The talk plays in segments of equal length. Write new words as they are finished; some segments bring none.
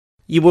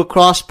อีบัว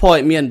cross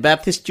point เมียน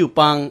Baptist จู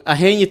ปังอาเ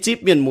ฮยจิบ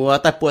เมียนมัว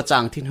แต่ปัวจา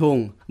งทินหุง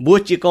บัว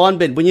จีกรเ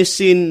ป็นบุญย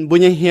สินบุ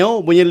ญยเหียว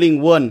บุญยลิง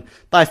วน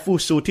ใต้ฟู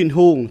สูทิน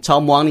หุงชาว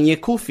มวงนี่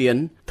คู่เฟียน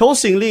โท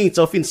สิงลิงเ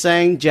จ้าฟินแซ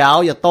งยาว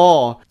อย่าต่อ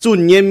จุน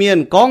เยเมียน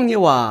ก้องเย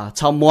ว่าช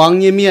าวมวง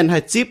เยเมียนให้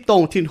จิบตร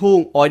งทินหุง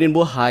ออยเดิน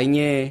บัวหายเย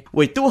ไ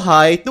ว้ตู้หา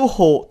ยตู้โห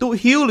ตู้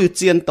หิวหรือเ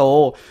จียนโต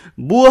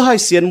บัวให้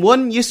เสียนวน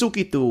เยซู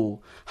กิตู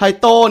ให้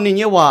โตนี่เ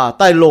ยว่าใ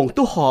ต้หลง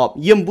ตู้หอบ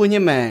เยี่ยมบัวเย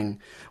แมง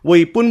ไว้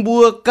ปุ่นบั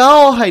วเก้า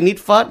ให้นิด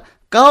ฟัด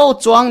เก้า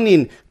จวงนิ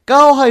นเก้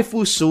าให้ฟู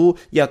สู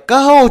อย่าเก้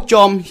าจ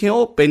อมเหียว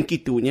เป็นกิ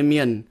ตูเยเมี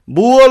ยน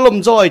บัวลม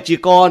จอยจี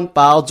กรเป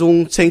ล่าจุง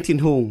เชงทิน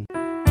หุง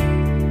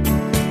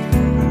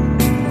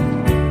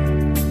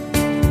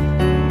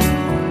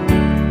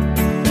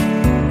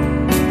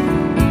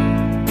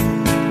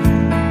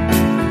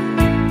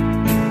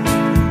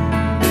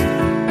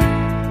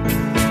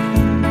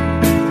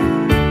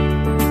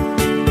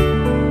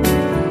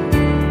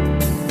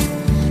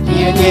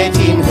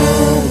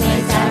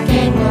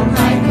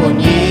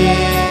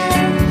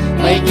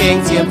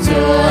chiếm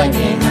chúa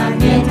nhẹ nhàng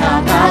nhẹ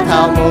thao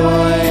thao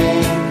môi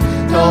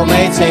thô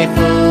mấy chê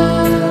phu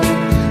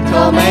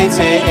thô mấy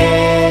chê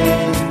ê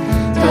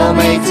thô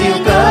mấy chiều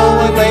câu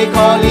với mấy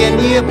khó liên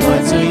hiệp của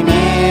chui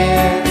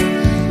miên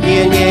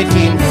liên nhẹ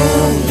thiên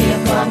hùng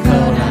hiệp quang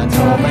câu nàng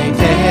thô mấy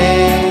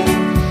thế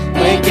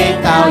mấy kênh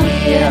tao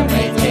nhẹ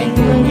mấy kênh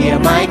hùng nhẹ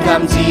mái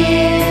cầm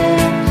chiều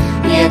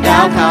nhẹ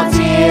đáo khao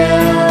chiều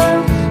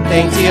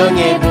tình chiều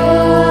nhẹ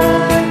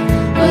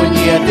buồn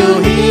nhẹ tu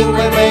hiến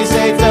với mấy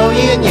xây châu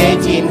yên nhẹ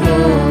chín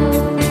hù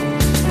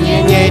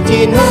nhẹ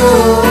chín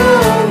hù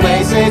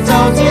mấy xây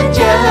châu chiến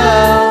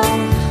trao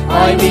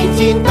ôi mình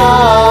chín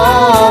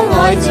to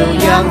ôi chủ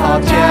giang họ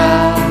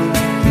trao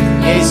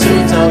Giêsu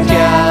châu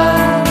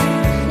trao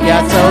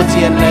nhà châu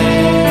chiến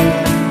lệ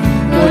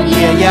buồn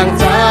nhẹ giang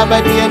cha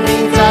bài biên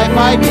mình trái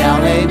phái bèo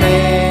lệ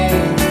bê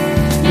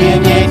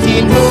nhẹ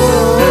chín hù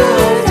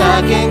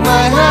cha kinh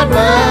mai hát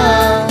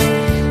mà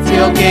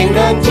chiều kinh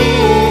đơn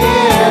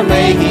chia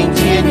mấy hình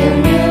chia nhiều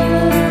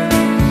nhiều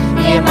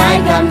nhẹ mãi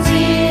cầm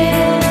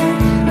chiều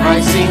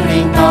mãi sinh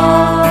linh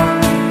to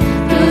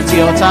từ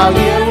chiều trao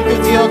yếm từ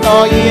chiều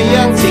to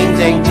yếm xin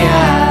dành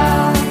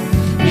chào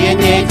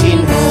nhẹ chín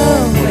hồ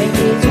quê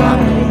từ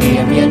choáng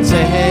nhẹ miền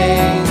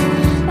tranh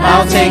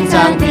bao tranh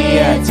trang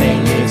bia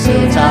tranh lịch sử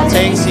trao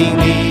tranh sinh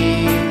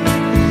linh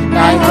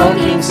đại hậu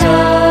kinh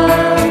sơn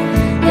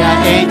nhà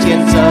ấy chiến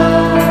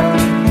sâu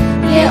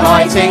nhẹ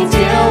hỏi tranh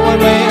chiếu với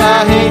mấy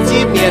hay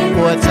chip miền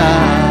của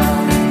cha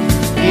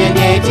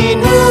nhẹ chín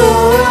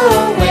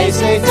hương mấy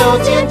xây châu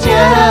chiến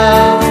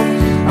trao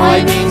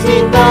hỏi mình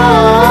xin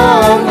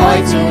tông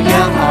hỏi chủ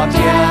giang họ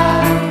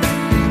trao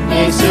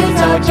Giêsu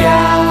châu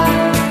trao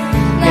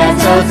nhà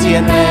châu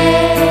chiến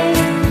lệ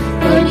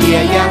ơn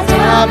nhẹ giang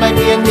cha mai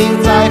biên mình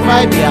trái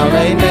phái bèo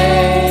lấy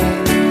mê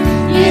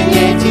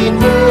nhẹ chín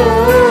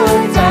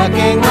hương cha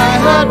kinh mai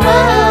hát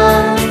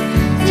mà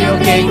chiều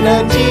kinh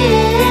nên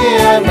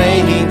chia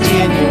mấy hình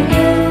chia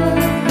nhiều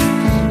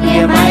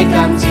nhẹ mãi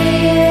cầm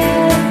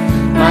chiều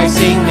mai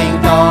sinh linh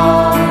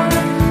to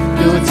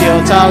từ chiều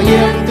trao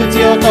yếm từ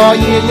chiều to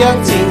yếm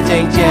chính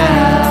tranh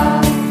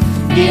chào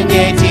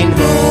nhẹ chín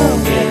hùng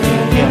nhẹ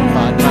hiểm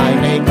phạt mai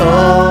này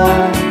cô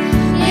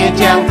nhẹ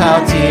trang thao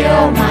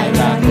chiều mai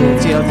là cụ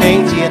chiều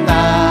thánh chia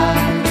tay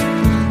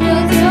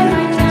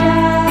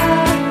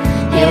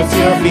yêu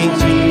chiều bình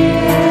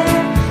chiều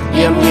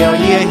yếm nhiều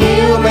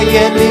hiu mà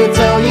yếm lưu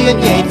châu yếm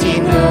nhẹ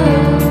chín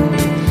hùng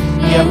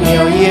yếm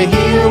nhiều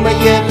hiu mà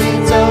yếm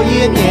lưu châu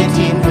yếm nhẹ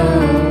chín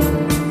hùng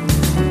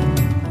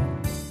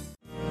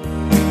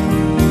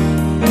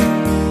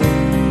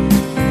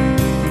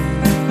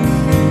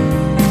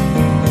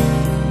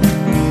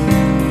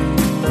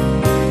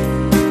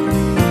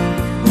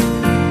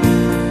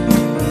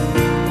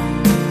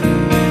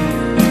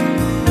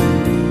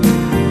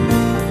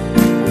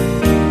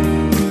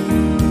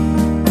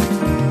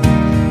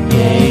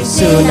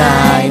Giêsu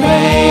nài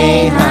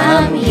đây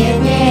ham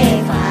yên nhẹ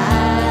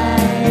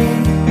phải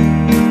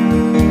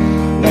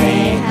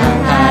để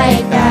hàng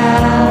hai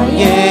tao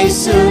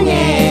Giêsu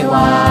nhẹ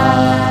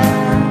hòa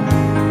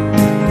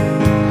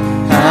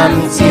ham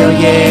chiều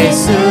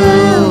Giêsu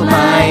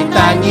mai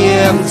ta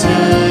nhiễm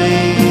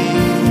chơi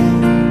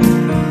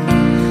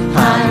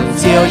ham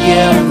chiều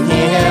yếm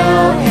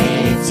hiếu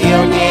hệ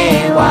chiều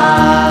nhẹ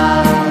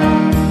hòa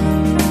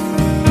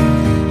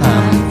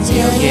ham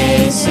chiều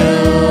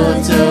Giêsu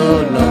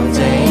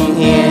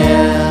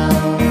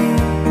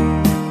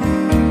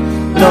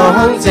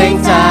lông tranh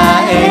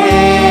cha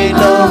ê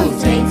lông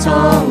tranh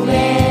trông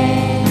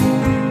lên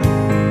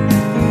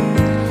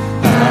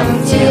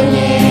hàng chiều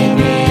nhẹ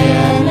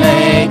miền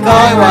lệ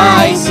coi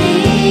hoài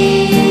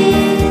xin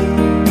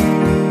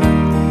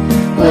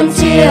buồn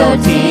chiều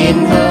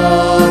thiên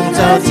hương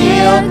cho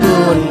chiều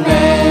tuôn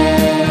lên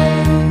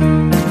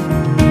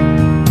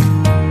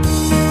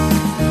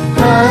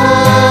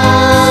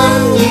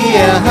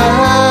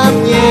ham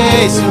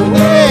Giêsu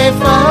nhẹ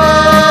phai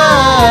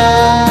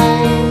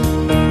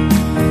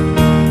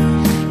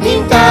in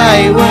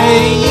tai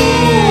quay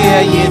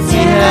ye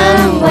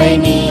chiến quay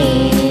ni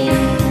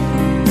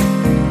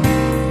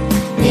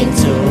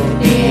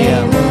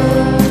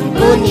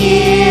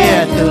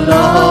tu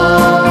lo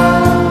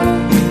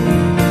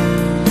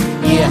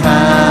ye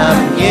ham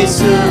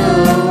Giêsu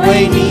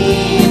với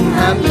nín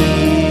ham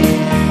ye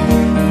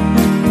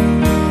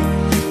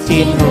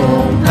thiên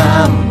hùng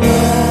ham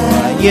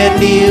mùa ye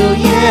liu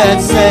ye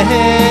se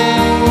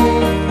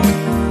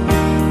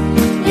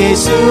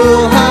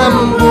Giêsu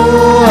ham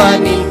bùa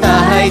nín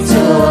tai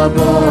chùa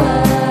bùa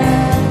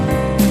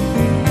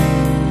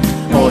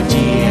ô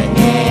chia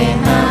nghe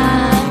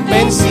ham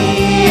bên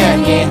xia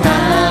nghe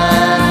ham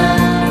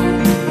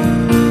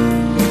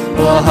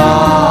bùa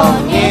họ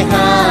nghe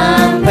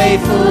ham bay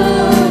phu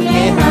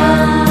nghe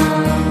ham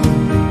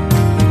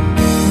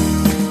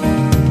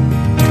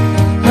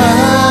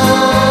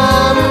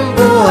ham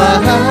bùa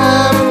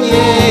ham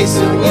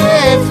Giêsu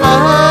nghe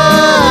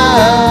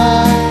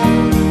phai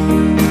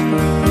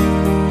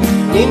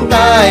nín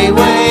tai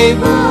quay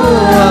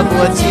bùa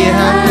bùa chia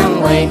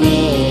hăng quay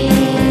đi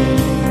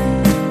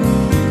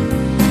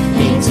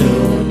nín dù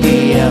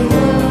địa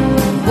hùng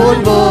buôn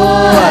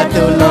bùa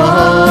tu lo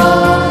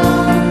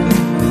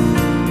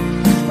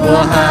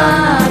bùa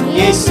ham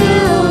Giêsu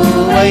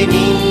quay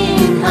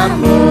nín ham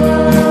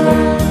bùa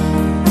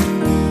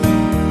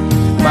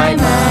mãi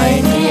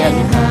mãi niên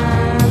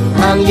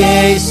ham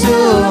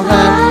Giêsu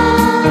ham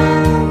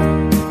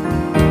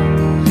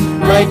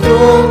mãi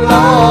tung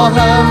lo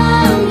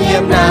ham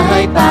yếm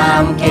nai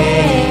bám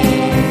kề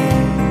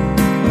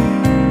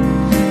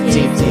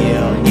dịp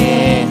chiều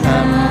nhẹ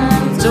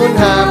ham chun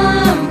ham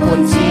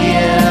buồn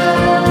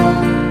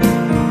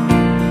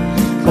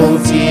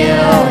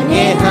chiều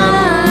nhẹ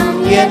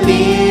ham yên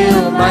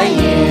liu mãi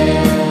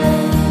yên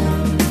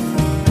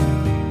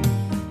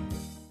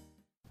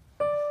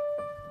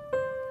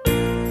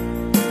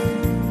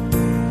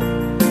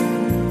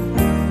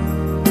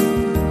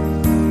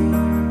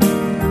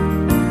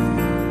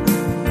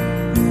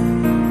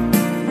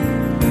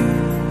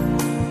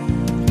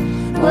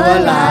mưa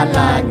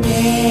là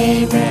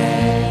nhẹ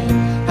mẹ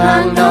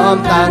hàng đom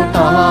tăng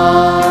to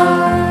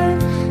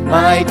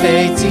mai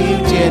tây chiếu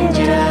trên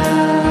trời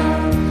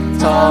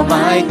cho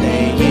mai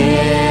tây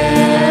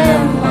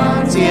yếm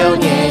hoàng chiếu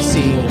nhẹ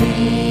sinh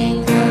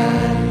linh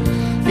thời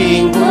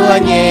bình bùa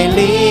nhẹ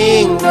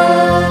linh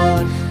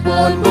ngôn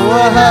buồn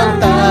bùa hàng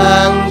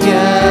tăng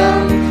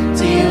chân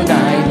chiếu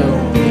đại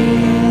lùng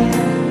điện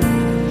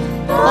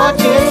có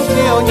chiến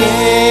chiếu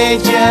nhẹ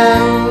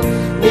chân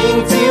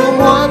mình chiếu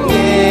hoang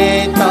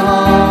nhẹ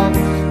to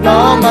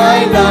nó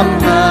mãi làm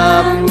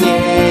hàm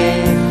nhẹ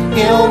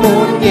hiếu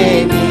muốn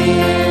nhẹ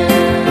miền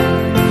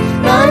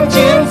nan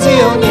chiến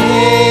chiếu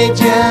nhẹ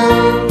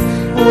chân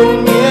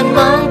buồn miên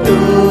mang tù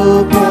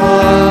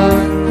buồn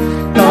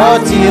nó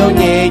chiếu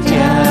nhẹ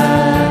chân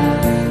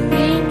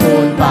mình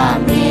buồn bà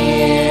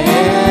miên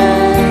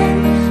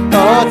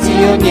nó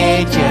chiếu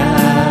nhẹ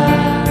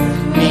chân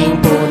mình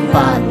buồn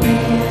bà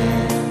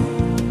miên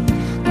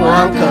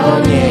quang cầu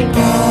nhẹ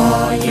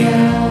cò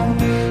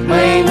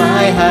mây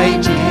mãi hãy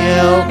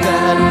chiều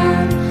cân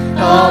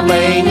có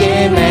mây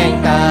nhẹ men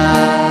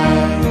tai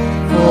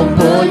phùm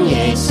bốn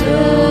Giêsu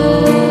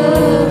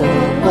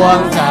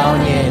quang trao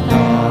nhẹ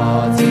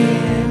tỏ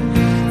diện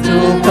dù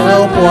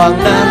câu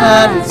quang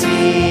nan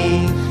gì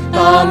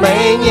có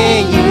mây nhẹ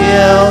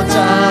yêu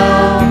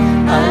trao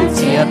ăn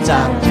chiếp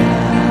chẳng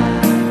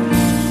tràn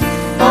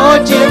có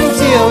chiến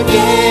chiều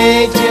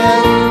nhẹ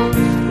chân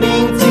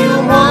mình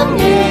chiều hoang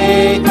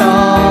nhẹ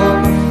to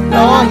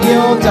nó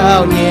hiếu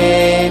trao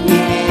nhẹ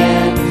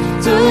miền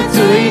giữ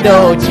dưới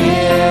đầu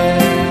chiền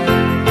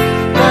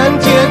nan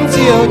chiến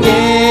chiều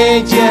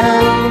nhẹ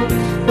chân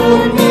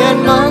buồn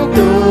miên mang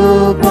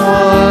tù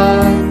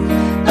buồn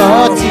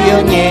có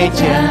chiều nhẹ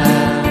chân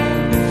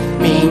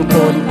mình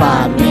còn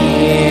bà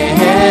miền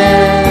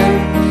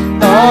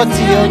có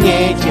chiều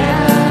nhẹ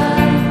chân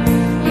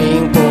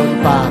mình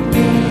còn bà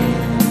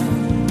miền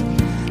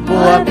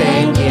bùa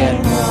bên nhiệt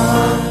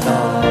hoàng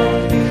tội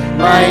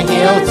mai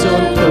hiếu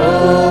chun tu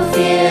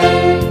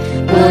phiền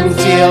buồn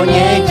chiều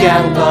nhẹ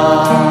chàng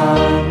còn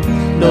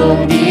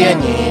lùng đĩa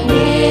nhẹ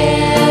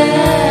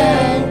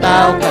miên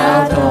tao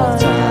cao thọ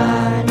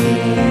tràn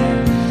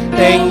điền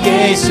tình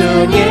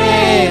Giêsu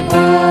nhẹ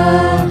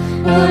buồn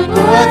buồn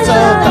của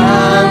châu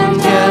tăng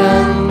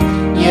chân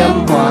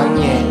yếm hoàng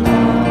nhẹ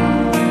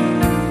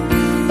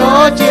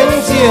to chiến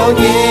chiều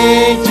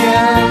nhẹ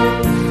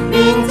chân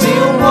mình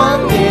chiếu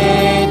hoang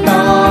nhẹ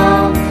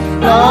to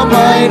nó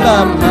mới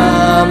làm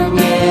hàm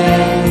nhẹ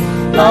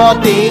nó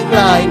tiếc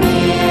lại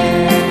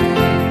miền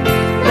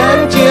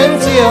nan chiến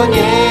chiều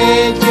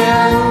nhẹ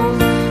chân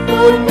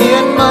buồn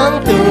miên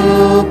mang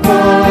tù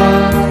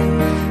buồn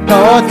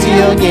nó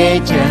chiều nhẹ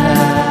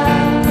chân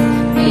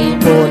mình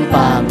buồn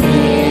bà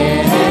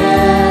miền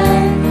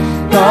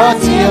nó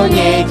chiều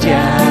nhẹ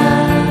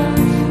chân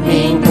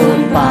mình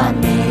buồn bà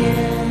miền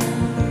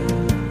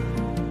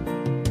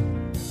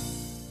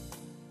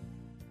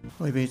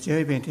ôi về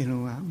chơi bên thiên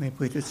hùng mày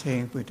bùi tụt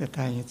sen bùi tụt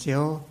tai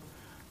chiếu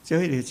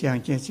chơi để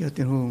chàng chơi chiếu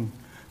thiên hùng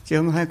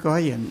chiếu mà hay có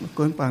hiện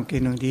cuốn bằng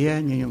kinh đồng đĩa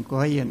nhiều nhung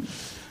có hiện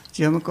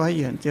chiếu mà có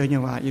hiện chơi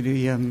như vậy như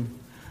điềm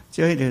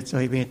chơi để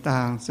chơi về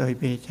tàng chơi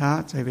về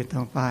chá chơi về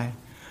thòng bài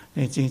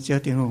để chính chiếu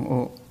thiên hùng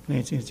ộ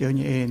này xin chiếu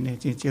như ên này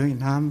xin chiếu như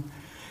nam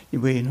như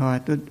bì hỏi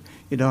tôi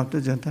thì đó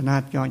tôi dần thân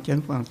hạt chọn chén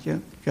khoảng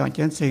chọn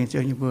chén xình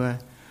chiếu như bừa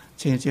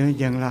xình chiếu như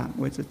dần lặng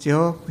với tôi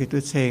chiếu vì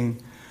tôi xình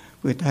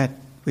vì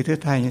tôi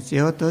thay như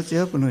chiếu tôi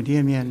chiếu của nổi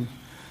thiên miền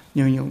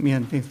nhiều nhục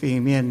miền phì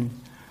miền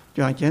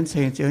chọn chén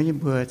xình chiếu như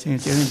bừa xình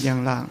chiếu như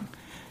dần lặng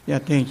và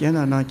thỉnh chén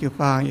là nói chữ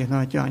phàng và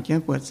nói chọn chén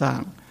bột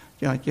sảng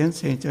chọn chén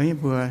xình chiếu như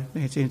bừa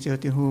để xình chiếu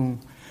tiêu hùng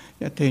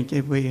và thỉnh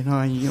chế vì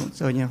nói nhục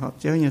rồi nhà họp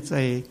chiếu như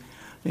dày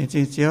để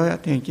xình chiếu và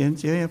thỉnh chén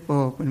chiếu như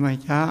bồ bên ngoài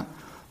chá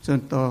ส่ว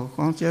นต่อข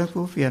องเจ้า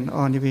ผู้เฟียน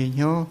อ่อนในวิญ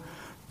ญาณ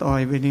ต่อ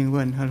ยไปนิ่ง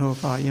วันฮัลโหล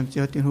ฝ่ายยำเ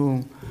จ้าติหง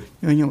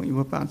ยงยงอิบ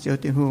ปางเจ้า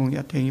ติหงอย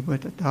ากเทงอิบ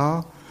ตะท้อ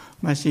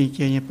มาสีเ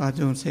กียร์ปาจ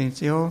งเสียงเ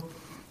จ้า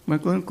มา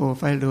ก้นโกไ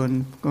ฟลุน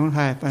ก้นห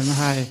ายไปมา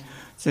หาย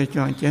เสียจ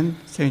อนเจน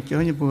เสียงเจ้า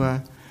อย่าบัว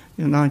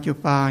นอนจู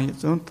ปางอย่า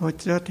สูงทด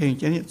เจ้าเทงเ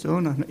จนอย่าสูง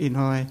นอนอิน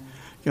หอย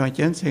จอนเจ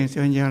นเสียงเจ้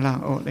าอย่าหลัง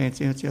ออกแรงเ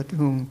จ้าติ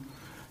หง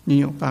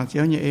ยงปางเ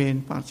จ้าอย่าเอ็น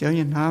ปางเจ้าอ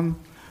ย่าน้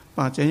ำป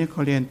างเจ้าอย่าขอ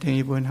เรียนเทง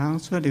อิบนหาง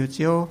ส่วนเดียวเ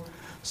จ้า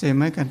เสียไ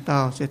ม่กันเต่า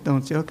เสียตรง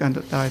เสียวกัน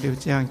ตัวตายเดียว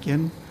จางเขียน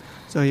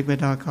โดยไป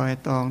ดาวคอย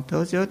ตองเท้า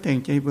เสียวแต่ง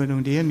ใจเบื่อล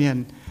งดีเมียน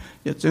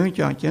อย่าซื้อจ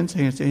องเขียนเสี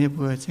ยงเสียเ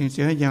บื่อเสียงเ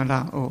สียอย่างหลั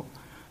งโอ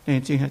ใน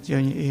จริงหัดเจียว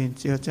อย่างเอ็นเ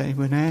จียวใจเ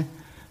บื่อแน่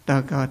ดาว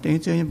ก่อติ้ง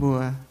เจียวเบื่อ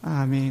อา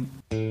เมน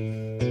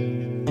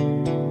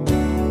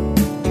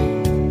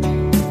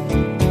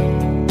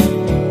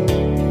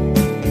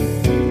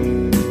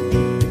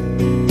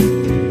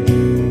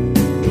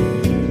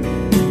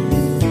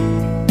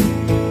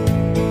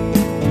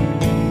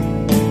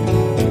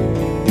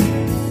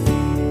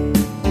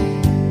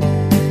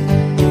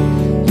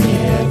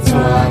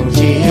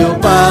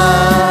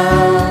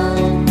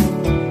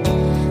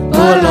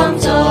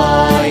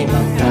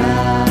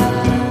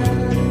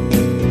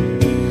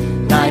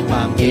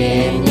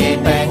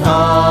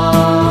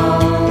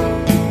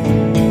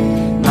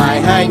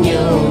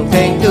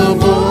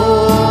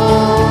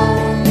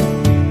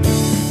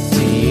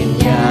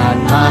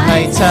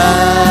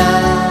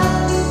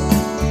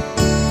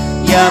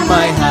อย่าไ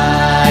ม่หา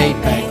ย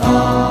ไปอ่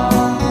อ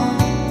น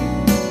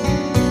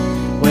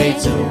ไว้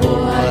จู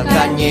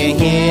กันเ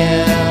ยี่ย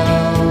ว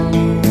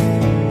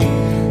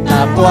ตา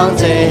ปวง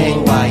เจง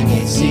ไว้เง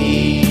สี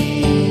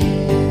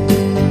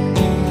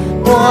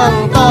ปวง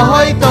ต่อ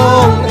ยตร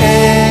งเอ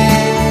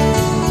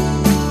ง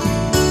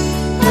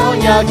เรา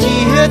อยากจี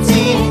เหือ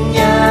จีน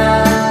ยา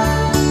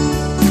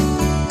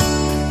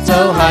เจ้า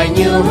หาย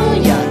นิ้ว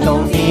อย่าตร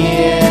งเอี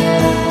ย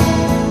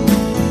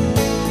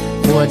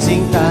我竟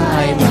大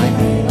卖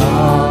美哦，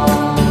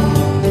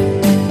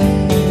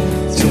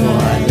做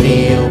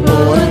了本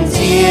招，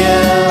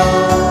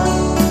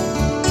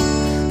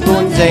本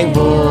正不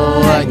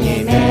夜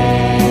美，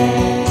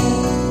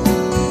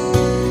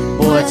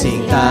我竟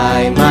大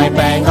卖病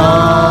哦，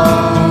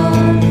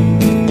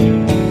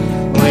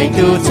为独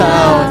草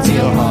照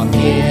好天，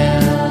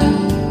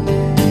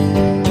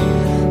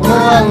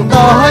望到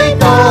海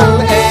东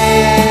诶。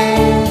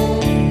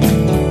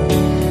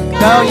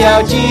高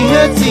要只喝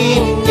真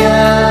呀，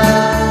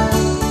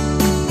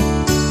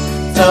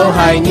就係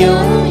鳥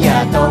也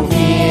當天，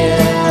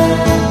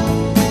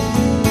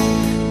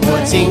我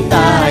正大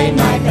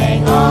賣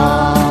平安。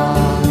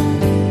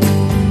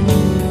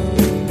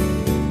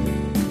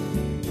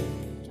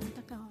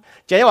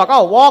Chỉ là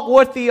có Walk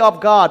Worthy of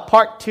God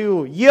Part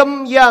 2 Yếm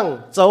yang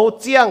dấu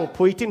giang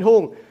Pui Thiên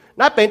Hùng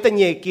nóเป็นตัน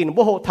เยกิน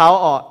บุหเท้า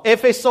อ๋อเอ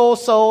เฟโซ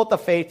โซตะ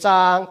เฟจ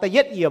างตะเ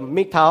ย็ดเยี่ยม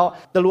มิกเท้า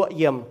ตะลวเ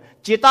ยี่ยม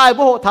จีใต้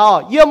บุหเท้า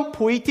เยี่ยม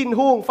ผุยทิน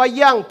หุงไฟ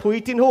ย่างผุย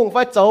ทินหุงไฟ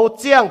โจ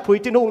เจียงผุย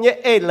ทินหุงเนี่ย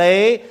เอเล่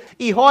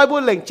อีหอยบุ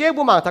เหล่งเจ๊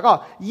บุหมังตะก็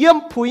เยี่ยม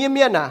ผุยเ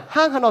มียนน่ะ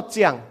ห้างขนมเ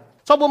จียง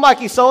ชอบบุมา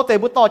กิโซแต่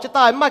บุต่อจีใ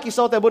ต้มากิโซ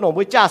แต่บุหนง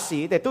บุจ่าสี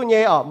แต่ตู้เ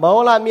นี่ยอ๋อเมา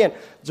ลาเมียน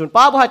จุนป้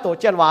าบุให้โต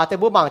เจียนว่าแต่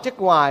บุหมังเจ๊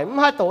กวายไม่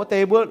ให้โตแต่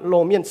บุหล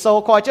งเมียนโซ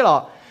คอยเจ๊หรอ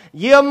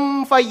เยี่ยม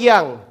ไฟย่า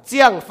งเจี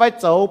ยงไฟ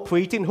โจผุ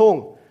ยทินหุง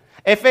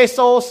เอเฟโซ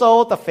โซ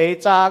ตะเฟ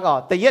จาก็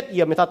แต่เย็ดเ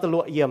ยี่ยมไม่ทันตะล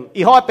วเยี่ยม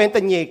อีหอยเป็นตั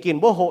นเยกิน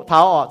บุหเท้า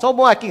อ๋อชอบ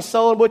บุมากิโซ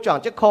บุจ่าง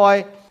เจ๊คอย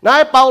นา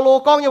ยเปาโล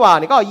ก้องยี่ว่า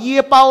นี่ก็ยี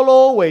เปาโล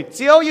เวเ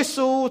จียวยิ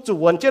สูจู่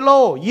วันเจโล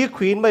ยีข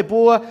วินไม่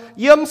บัว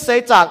เยี่ยมเส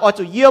จากอ๋อ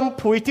จู่เยี่ยม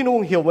ผุยที่นุ่ง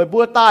เหี่ยวไม่บั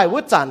วใต้วั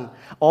ดจัน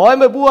อ๋อ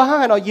ไม่บัวห้าง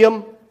ให้นอเยี่ยม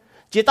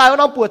จีใต้ว่า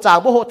น้องปวดจาก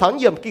บุหถัง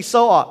เยี่ยมกิโซ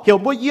อ๋อเหี่ยว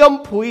บัวเยี่ยม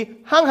ผุย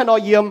ห้างให้นอ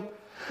เยี่ยม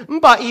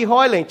บ่าอีหอ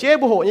ยเหล่งเจ้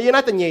บุหยี่น่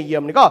าจะเยี่ย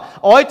มนี่ก็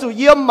อ๋อจู่เ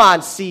ยี่ยมหมาน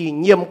สี่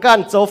เยี่ยมกัน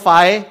โจไฟ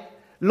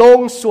ลง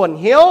ส่วน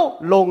เหี้ยว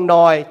ลงห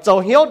น่อยโจ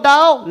เหี้ยวดา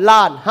วล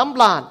านห้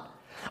ำลาน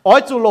อ้อย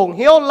จู่ลงเ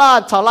หี้ยวลาน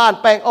ชาวลาน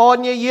แปลงอ่อน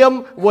เยี่ยม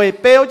เวย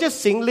เปลจะ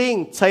สิงลิง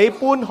ใช้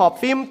ปูนหอบ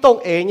ฟิล์มตรง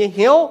เอ๋เ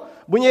หี้ยว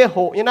บุญเยโห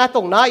ยน่าตร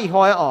งน้าอีห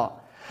อยอ๋อ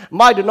ไ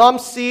ม่ดูน้อม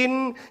ซิน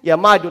อย่า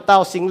ไม่ดูเตา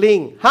สิงลิง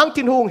ห้าง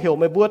ทิ้นหุงเหี่ยว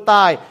ไม่บัวต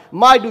าย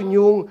ไม่ดู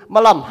ยุงมา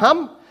ลำห้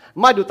ำ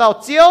ไม่ดูเตา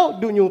เจียว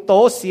ดูยุงโต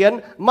เสียน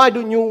ไม่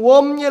ดูยุงว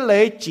มเยเล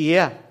ยเจีย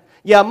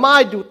อย่าไม่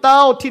ดูเตา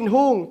ทิ้น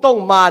หุงต้อง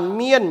มานเ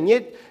มียนเย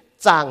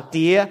จางเ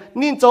ตีย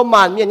นิ่งโจม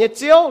านเมียนเยเ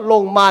จียวล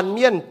งมานเ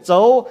มียนโจ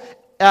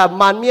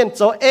มันเมียนโ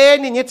จ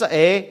นี่เนี่ยจะ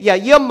อย่า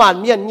เยี่ยมมัน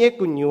เมียนเนี่ย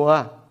กุญยัว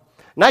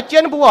นายเจ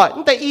นบัว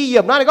แต่อีเยี่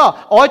ยมนั่นก็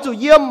อ๋อจู่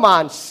เยี่ยมมั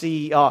นสี่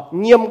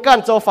เยี่ยมกัน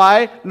โจไฟ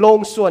ลง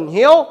ส่วนเ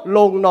หี้ยวล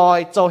งหน่อย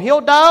โจเหี้ยว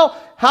ดาว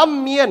ห้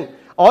ำเมียน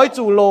ỏi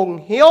chủ lồng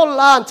hiếu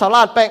lan chảo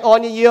lan bẹn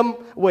on như yếm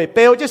quỷ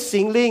bèo chứ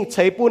sinh linh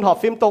chế bùn họ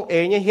phim tông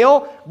ế như hiếu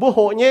bù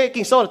hộ như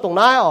kinh sâu là tông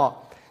nái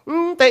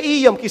แต่อี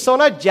ยมกิโซ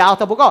น่ายาวแ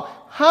ต่พวกก็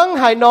หัง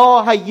ไฮนอ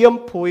ไฮเยี่ยม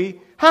ผุย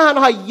หัง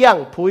ไฮย่าง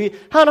ผุย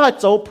หังไฮ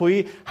โจผุย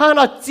หังไ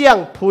ฮเจียง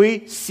ผุย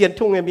เสียน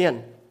ทุ่งเมียน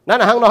นั่น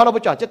น่ะหังนอเราไป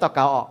จอดเจ้าตะเก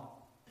าออก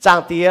จาง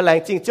เตียแรง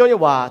จริงเจ้าอยู่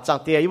ว่าจาง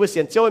เตียอยู่เสี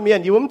ยนเจ้าเมียน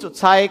อยู่จุด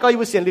ชัยก็อ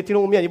ยู่เสียนลิทิ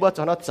นุ่งเมียนอยู่ว่าจ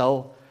อดน่าโจ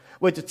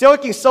ว่าจุดเจ้า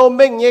กินโซเ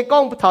ม่งเงี้ยก้อ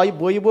งผู้เฒ่าอยู่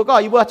บัวอยู่บัวก็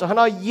อยู่ว่าจอด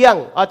น่าเยี่ยง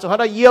จอด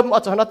น่าเยี่ยม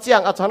จอดน่าเจียง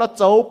จอดน่าโ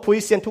จผุย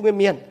เสียนทุ่ง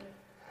เมียน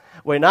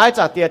วันนั้นจ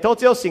างเตียโทษเ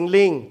จ้าสิง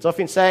ลิงจะ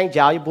ฟินแซงย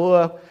าวอยู่บัว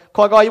ค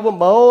อยก็อยู่บัว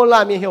เมาลา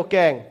มีเหี่ยวแก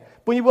ง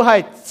ปุ่นอยู่ให้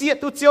เจี๊ย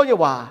ตู้เจียวอยู่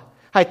ว่า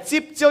ให้จิ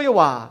บเจียวอยู่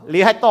ว่าหรื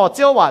อให้ต่อเ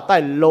จียวว่าแต่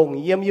ลง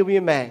เยี่ยมอยู่มี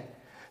แมง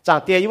จาง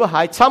เตียอยู่ว่าให้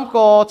ช้ำ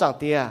ก็จาง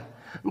เตีย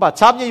บ่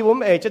ช้ำอยู่ว่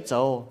าจะโจ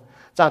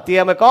จางเตีย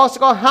มัน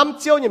ก็ห้าม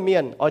เจียวอยู่เมีย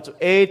นเอาจุ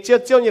เอเ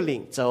จียวอยู่หลิ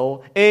งโจ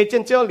เอเ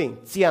จียวหลิง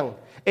เจียง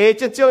เอเ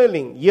จียวห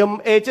ลิงเยี่ยม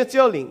เอเจี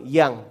ยวหลิง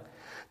ยัง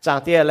จาง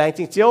เตียแรงจ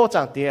ริงเจียวจ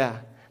างเตีย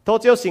โท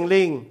เจียวสิง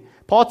ลิง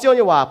พอเจียวอ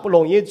ยู่ว่าปุ่นล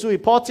งยี่จุย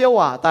พอเจียว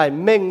ว่าแต่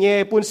เม่งเย่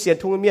ปุ่นเสียน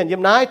ทุ่งเมียนเยี่ย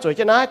มนายจุยเ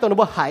จ้านายตัวนึก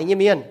ว่าหาย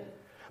เมียน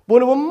ปุ่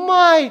นว่าไ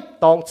ม่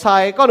ต้องใช้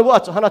ก็นึกว่า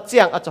จะให้เราเจี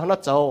ยงจะให้เรา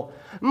โจ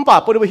ป่า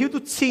ปุ่นว่าหิวตุ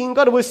ชิง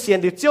ก็นึกว่าเสียน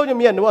เดือดเจียว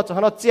เมียนนึกว่าจะใ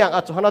ห้เราเจียง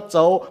จะให้เราโจ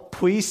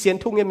ผุยเสียน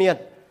ทุ่งเมียน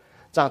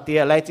จางเตีย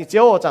แรงจริงเจี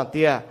ยวจางเ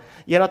ตีย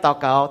ยันเราตาว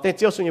เก่าเต้นเ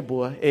จียวสุญญบั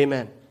วเอเม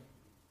น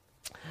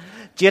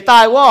เจียตา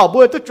ยว่าบั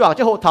วตุจ่างจ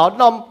ะหัวเท้า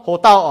นำหัว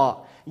เต้าออก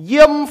เ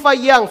ยี่ยมไฟ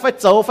ย่างไฟ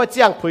โจไฟเ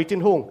จียงผุยทิ้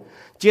งหุ่ง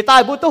เจียตา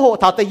ยบัวตุหัว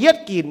เท้าแต่เย็ด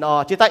กิน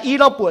เจียตายอี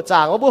เราปวดจ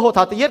างว่าบัวหัวเ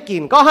ท้าแต่เย็ดกิ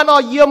นก็ให้เรา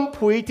เยี่ยม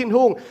ผุยทิ้ง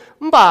หุ่ง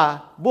ป่า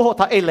บัวหัวเ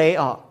ท้าเอเล่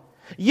อ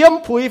เยี่ยม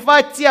ผุยไฟ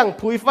เจียง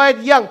ผุยไฟ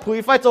ย่างผุย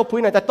ไฟโจผุย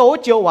ไหนแต่โต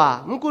เจียวว่า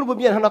มึงกูบุญเ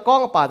มียนหันก้อง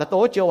ป่าแต่โต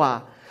เจียวว่า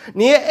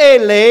นี่เอ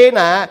เล่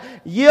นะ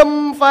เยี่ยม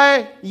ไฟ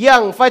ย่า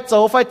งไฟโจ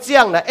ไฟเจีย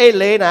งนะเอ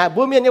เล่นะ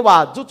บุญเมียนนี่ว่า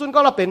จุนก็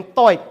เราเป็น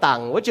ต้อยตัง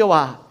ว่าเจียวว่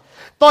า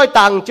ต้อย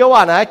ตังเจียวว่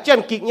านะเจน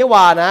กิกนี่ว่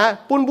านะ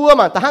ปุ่นบัว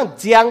มันแต่ห้าง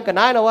เจียงกันไ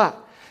ด้นะว่า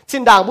ชิ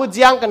นด่างบัวเ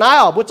จียงกันได้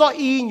บัวจ่อ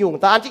อีหยุ่ง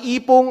แต่อันที่อี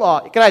ปุง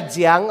ก็ได้เ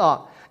จียง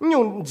ห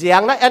ยุ่งเจีย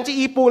งนะอันที่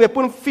อีปุงเนี่ย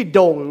ปุ่นฟิด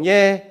งเ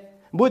นี่ย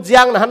บัวเจีย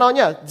งนะฮะน้องเ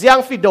นี่ยเจียง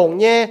ฟิดง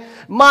เนี่ย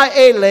ไม่เอ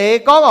เล่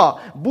ก็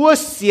บัว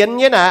เสียนเ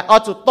นี่ยนะ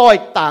จุดต้อย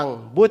ตัง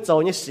บัวโจ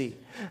เนี่ยสิ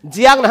เ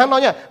จียงนะฮะน้อ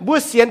งเนี่ยบัว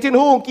เสียนที่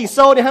หุ่งกินโ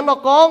ซ่เนี่ยฮะน้อง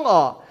ก้อง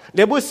เ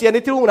ดี๋ยวบัวเสียน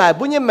ที่หุ่งไหน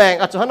บัวเนี่ยแมง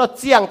จุดฮะน้อง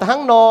เจียงแต่ฮะ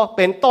น้องเ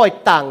ป็นต้อย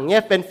ตังเนี่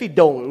ยเป็นฟิ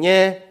ดงเนี่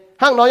ย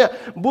ฮะน้องเนี่ย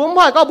บัวไ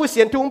ม่ก็บัวเสี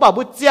ยนที่หุ่งบ่า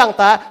บัวเจียงแ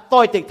ต่ต้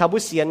อยติดถ้าบัว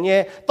เสียนเนี่ย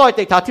ต้อย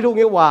ติดถ้าที่หุ่งเ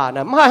นี่ยว่าน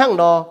ะไม่ฮะ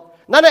น้อง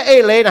นั่นเอ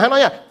เล่นะฮะน้อง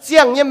เนี่ยเจี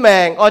ยงเนี่ยแม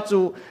งจุ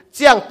ดเ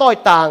จียงต้อย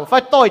ตังไฟ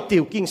ต้อย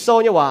ติ๋วกินโซ่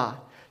เนี่ยว่า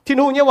ที่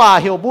นู่นเนี่ยว่า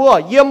เหี่ยวบัว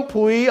เยี่ยม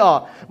ผุย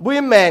บุย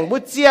แมงบุ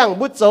ยเจียง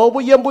บุยโจบุ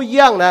ยเยี่ยมบุย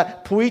ย่างนะ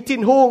ผุยทิ้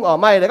นหุ่ง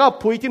ไม่แล้วก็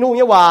ผุยทิ้นหุ่งเ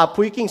นี่ยว่า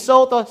ผุยกินโซ่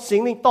ตัวสิง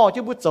ลิงต่อ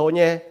ที่บุยโจเ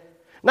นี่ย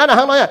นั่นนะ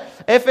ฮังน้อย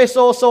เอฟเอโซ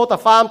โซแต่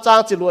ฟาร์มจาง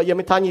จิรัวยังไ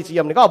ม่ทันยี่สิบ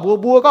ยังนี่ก็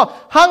บัวก็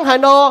ฮังไฮ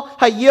นอ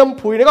ให้เยี่ยม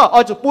ผุยนี่ก็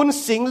จุปุ่น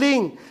สิงลิง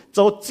โจ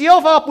เจียว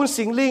ฟ้าปุ่น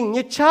สิงลิงเ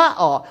นี่ยช้า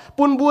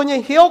ปุ่นบัวเนี่ย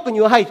เหี่ยวกันอ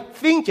ยู่ให้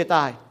ฟิ้งจะต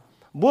าย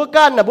บัว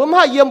กันนะบัวไม่ใ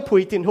ห้เยี่ยมผุ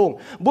ยทิ้นหุ่ง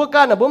บัว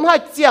กันนะบัวไม่ให้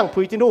เจียงผุ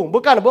ยทิ้นหุ่งบัว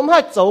กันนะบัวไม่ใ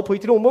ห้โจผุย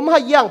ทิ้นหุ่งบัวไม่ให้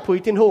ย่างผุย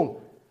ทิ้นหุ่ง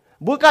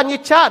บัวการยิ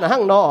ชานะฮั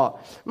งนอ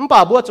มป่า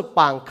บัวจะ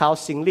ปังขาว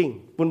สิงลิง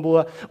ปุ่นบัว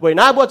ไว้ห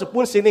น้าบัวจะ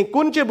ปุ่นสิงลิง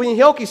กุนจะบุญเ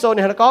หี่ยวกิโซเ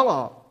นี่ยนะก้อง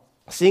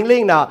สิงลิ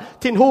งนะ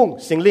ทิ้นหุ่ง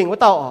สิงลิงว่า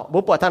เต่าบั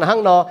วปวดทานฮัง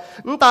นอ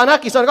ตาหน้า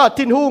กิโซก็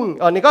ทิ้นหุ่ง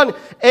นี่ก็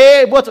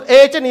บัวจะ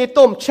จะนี่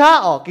ต้มชา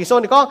กิโซ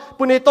นี่ก็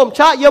ปุ่นนี่ต้มช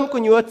าเยี่ยมกุ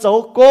ญยัวโจ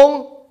กง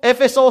เอฟ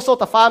เอโซโซ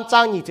ตะฟาร์มจา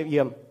งยี่จะเ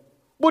ยี่ยม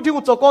บัวที่กุ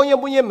ญโจกงเยี่ยม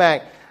บุญเยี่ยมแมง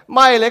ไ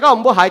ม่เลยก็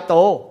บัวหายโต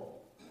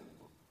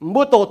บั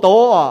วโต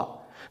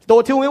ตัว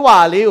ที่ไม่ว่า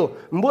ลิว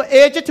บัว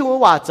จะที่ไม่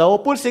ว่าโจ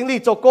ปุ่นสิงลิง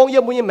โจกงเยี่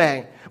ยมบุญเยี่ยมแมง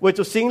เว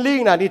จุสิงลิง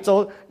นะนี่โจ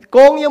ก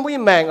งเยี่ยมบุญเ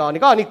ยี่ยมแมงนี่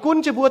ก็นี่กุน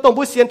จะบัวตรง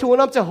บัวเสียนทุ่ง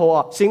น้ำจะหัว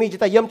สิงลิงจะ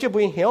แต่เยี่ยมจะบุ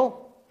ญเหี่ยว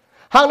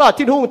ห้างนอ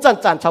ที่ทุ่ง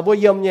จันชาวบัว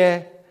เยี่ยมเนี่ย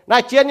นา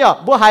ยเจียนเนี่ย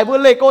บัวหายบัว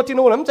เลโก้ที่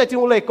ทุ่งน้ำใจที่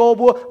ทุ่งเลโก้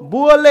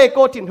บัวเลโ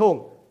ก้ที่ทุ่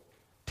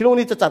ง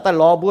นี่จะจัดแต่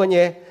ล้อบัวเ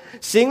นี่ย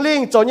สิงลิง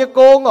โจเนี่ยโก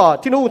ง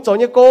ที่ทุ่งโจ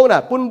เนี่ยโกงน่ะ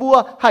ปุ่นบัว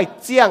ให้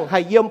เจียงให้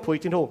เยี่ยมผุย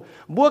ที่ทุ่ง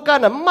บัวกัน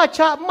น่ะไม่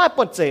ช้าไม่ป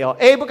นเจียว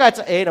บัวกันจ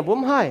ะน่ะบัวไ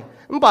ม่ให้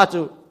ป่า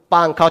จู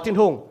ปังเขาทิ้ง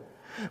หุ่ง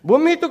บุญ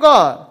มีตัวก็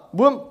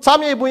บุญซ้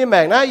ำยังบุญแม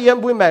งนะเยี่ยม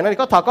บุญแมงนั่น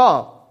ก็ถอก็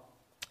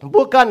บั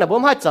วกันนะบุญ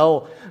ให้เจ้า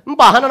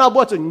ป่าฮันนาบั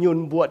วจุนยุน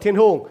บัวทิ้ง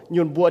หุ่ง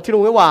ยุนบัวทิ้ง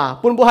หุ่งไว้ว่า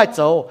ปุ่นบัวให้เ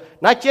จ้า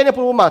นายเจเนี่ย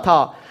ปุ่นบัวมาถอ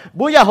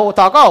บัวยาโหถ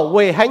อก็เว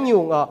ให้ยุ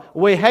ง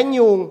เวให้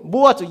ยุงบั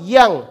วจุ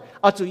ย่าง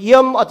จุเยี่ย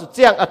มจุเ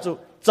จียงจุ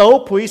เจ้า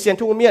ผุยเสียน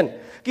ทุ่งเมียน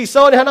กิโซ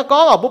เนี่ยฮันนาก็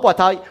บัวปวด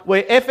ถอเว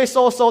เอฟเอโซ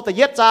โซแต่เ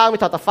ย็ดจางมี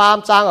ถอแต่ฟาร์ม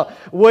จาง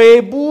เว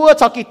บัว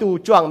ชอกิตู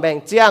จวงแบ่ง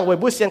เจียงเว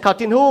บัวเสียนเขา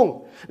ทิ้งหุ่ง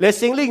เล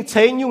สิงลิงเช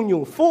ยยุ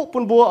งฟู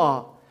ปุ่นบัว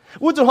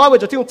วุ้นจุดห้อยเว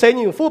จะที่งเชย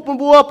ยุงฟูปุ่น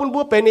บั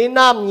วเป็นใน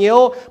น้ำเหนียว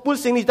ปุ่น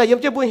สิงลิงแต่เยี่ยม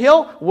เจ้าบุญเหี่ยว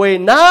เว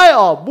นาย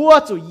บัว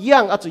จุย่า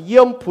งจุเยี่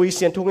ยมผุยเ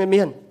สียนทุ่งเมี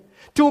ยน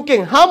ทุ่งเก่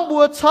งห้ามบั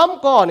วช้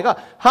ำก่อนนี่ก็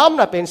ห้าม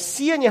น่ะเป็นเ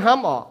สี้ยนี่ห้าม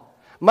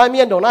ไม่เมี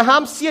ยนดอกนะห้า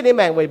มเสี้ยในแ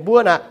มงเวบัว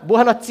น่ะบัว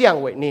ฮันน่ะเจียง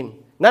เวนิน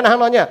นั่นนะฮัน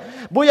น่ะเนี่ย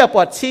บัวอย่าป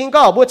วดชิงก็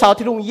บัวชาว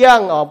ที่ทุ่งย่าง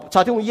ชา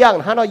วที่ทุ่งย่าง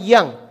ฮันน่ะย่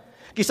าง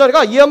kỳ sau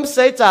đó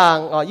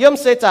yếm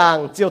xe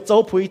chàng chiều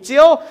châu phùi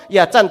chiếu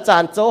và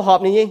chàn châu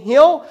họp này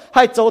hiếu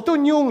hay châu tu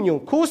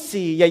nhung khu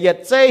xì và yết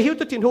dây hiếu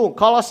tu thiên hùng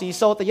khó là xì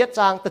sâu ta yết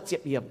chàng ta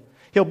chiết yếm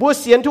hiểu bữa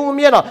xiên thung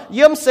miên à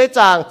yếm xe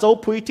chàng châu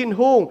phùi thiên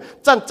hùng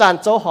chàn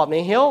châu họp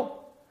này hiếu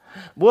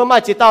bữa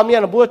mai chỉ tao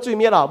miên là bữa chui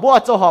miên à bữa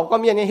châu họp có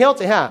miên này hiếu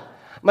thế ha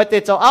mà để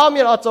châu áo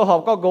miên ở châu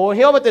họp có gỗ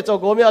hiếu mà để châu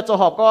gỗ miên ở châu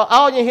họp có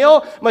áo này hiếu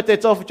mà để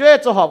châu chuối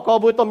châu họp có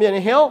bữa tôm miên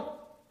này hiếu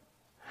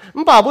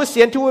bảo bữa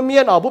xiên thu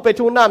miên ở bữaไป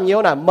thu nam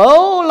nhiều nè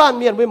máu lan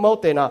miên với máu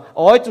tiền nè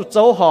ôi chú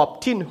châu họp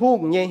thiên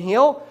hùng nhẹ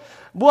hiếu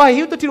bữa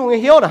hiếu tôi thiên hùng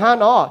hiếu nè ha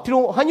nó thiên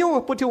hùng hắn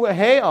nhung bữa thiên hùng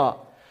hé ở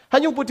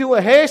hắn nhung bữa thiên hùng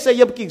hé sẽ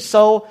yếm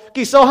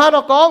kỳ sâu ha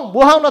nó con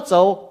bữa hang nó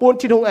châu bữa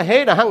thiên hùng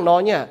hé là hang nó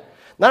nha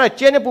นั่นแหละเ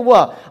จเนี่ยปุ๊บ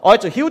ôi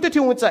chú hiếu tôi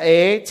thiên hùngจะ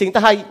chính ta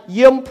hay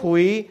yếm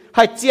phùi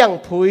hay giang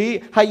phùi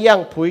hay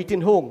yang phùi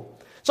thiên hùng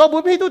sau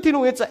bốn mươi tu thiên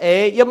hùngจะ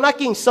yếm nãy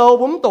kinh sâu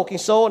bốn tổ kinh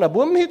sâu nè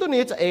bốn mươi tu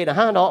nàyจะlà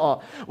ha nó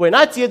vậy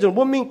nãy chia dùng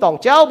bốn minh tòng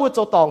cháu bốn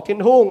chỗ tòng thiên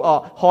hùng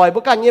hỏi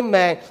bốn căn yếm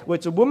mèn vậy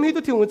chú bốn mươi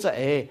tu thiên hùngจะ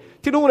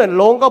thiên hùng này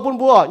lông có bốn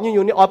búa như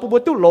nhiều này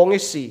bốn tu lông cái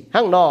gì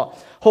hang nó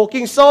hồ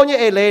kinh sâu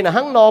như lệ nè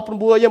hang nó bốn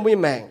búa yếm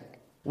bốn mèn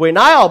vậy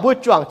nãy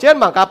bốn chuẩn trên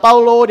mảng cả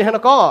Paulo thì hang nó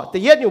có thì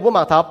yết nhiều bốn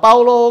mảng thảo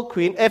Paulo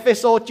Queen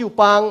Epheso chiu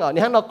bang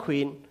này hang nó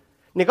Queen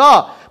นี่ก็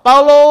เปา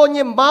โลเ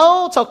นี่ยเมา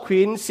ชาวค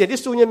วีนเสียที่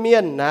สูญเมีย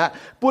นนะ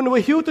ปุ่นวิ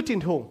หิวตุทิ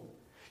นหง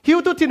หิว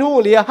ตุทินหง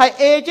เลยให้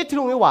เจทิน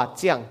หงว่าเ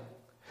จียง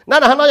นั่น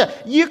นะฮะน้อย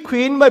ยี่ค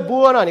วีนไม่บั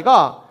วนะนี่ก็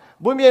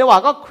บัวเมียนว่า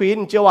ก็ควีน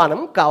เจ้าว่าน้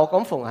ำเก่าก็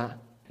ฝงอ่ะ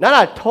นั่นน่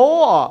ะโท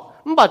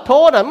มันบัดโท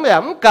น่ะมันแบ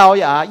บเก่า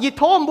อย่ายี่โ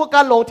ทมันบัวก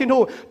ารลงทินห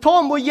งโท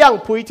มันบัวย่าง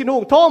ผุยทินห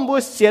งโทมันบัว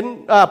เสียน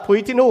ผุย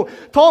ทินหง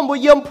โทมันบัว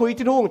เยี่ยมผุย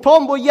ทินหงโท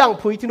มันบัวย่าง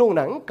ผุยทินหงห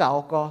นังเก่า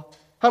ก็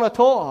ฮะน่ะโ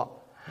ท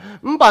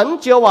มันบัด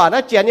เจ้าว่านะ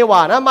เจียนเนี่ยว่า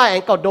นะไม่เอ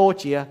งก็โด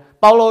เจีย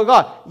เปาโลก็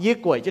ยี่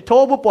กวยจะโท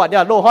บุปวดเนี่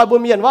ยโลหอยบุ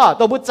เมียนว่า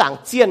ตัวบุจัง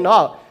เจียนเนา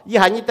ะยี่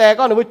หันยี่แต่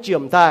ก็นึกว่าเจีย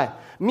มไทย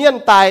เมียน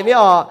ตายไม่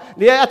ออกเ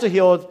รียกอาจจะเ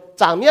หี่ยว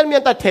จังเมีย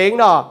นตายเถง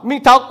เนาะมี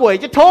เท้ากวย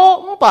จะโท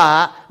มั้งป่า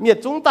เมียน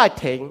จุ้งตาย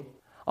เถง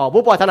บุ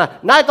ปวดท่านน่ะ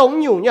นายตรง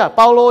อยู่เนี่ยเป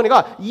าโลนี่ก็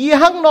ยี่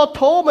หังเนาะโท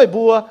ไม่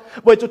บัว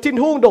เวจุทิ้น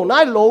หุ่งโด่งนา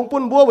ยหลงปุ่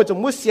นบัวเวจุ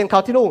มือเสียนเขา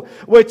ทิ้นหุ่ง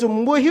เวจุ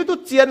มือหิ้วตุ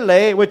เจียนเหล่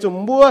เวจุ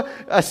มือ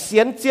เสี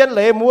ยนเจียนเห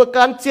ล่มือก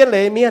ารเจียนเห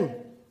ล่เมียน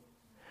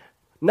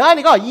นาย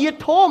นี่ก็ยี่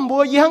โทมบั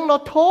วยี่หังเนา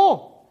ะโท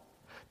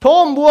โท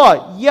มบัว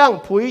ย่าง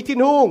ผุยทิ้น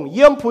หงเ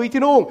ยี่ยมผุย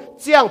ทิ้นหง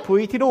เจียงผุ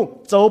ยทิ้นหง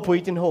โจผุย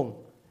ทิ้นหง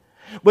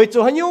เวจู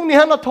ฮันยุงนี่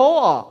ฮันเราโท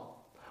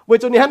เว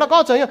จูนี่ฮันเราก็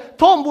จะ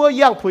โทมบัว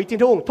ย่างผุยทิ้น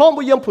หงโทม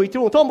บัวเยี่ยมผุยทิ้น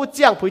หงโทมบัวเ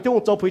จียงผุยทิ้นห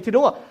งโจผุยทิ้นห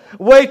ง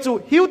เวจู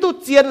หิวตุ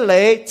เจียนเห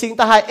ล่ชิง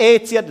ตาให้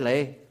เจียนเหล่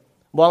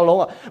มองลง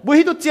บัว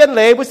หิวตุเจียนเห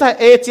ล่บัวใส่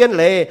เจียนเ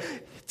หล่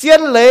เจีย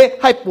นเหล่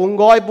ให้ปุ่ง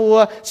กอยบัว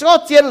ซึ่งก็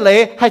เจียนเหล่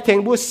ให้แทง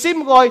บัวซิม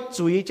กอย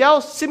จุยเจ้า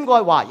ซิมกอ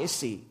ยว่าอย่าง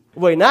สี่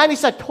เวน่านี่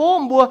ใส่โท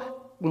มบัว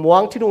มว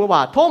งที่นุ่งว่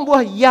าท่อมบัว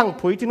ย่าง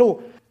ผุยที่นุ่ง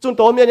จน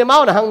ตัวเมียเนี่ยเมา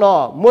หน่ะหังนอ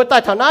มัวใต้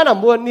ฐานะน่ะ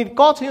มัวนิน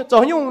ก้อจะ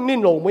ยุ่งนิน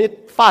หลงมัว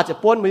ฟ้าจะ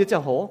ป้วนมัวจะ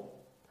โห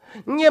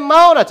เนี่ยเม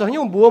าน่ะจะ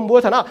ยุ่งบัว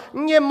ฐานะ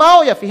เนี่ยเมา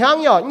อย่าฝีหัง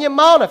ย่อเนี่ยเ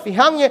มาน่ะฝี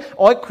หังเนี่ย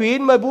อ้อยควีน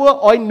มาบัว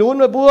อ้อยนูน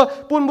มาบัว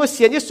ปุ่นบัวเ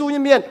สียนยิสูเนี่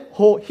ยเมียนโห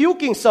หิว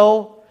กิ่งโ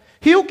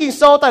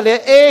ซแต่เลย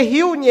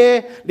หิวเนี่ย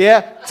เดี๋ยว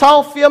เช่า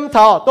เฟียมเ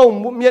ท่าตรง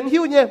เมียนหิ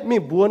วเนี่ยมี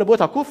บัวน่ะบัว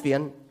ถาคู่เฟีย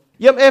น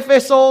เยี่ยมเฟ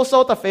โซ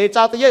แต่เฟจ้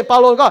าแต่เยี่ยมเปา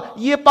โลก็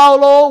เยี่ยเปา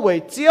โลเว่ย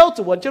เจียว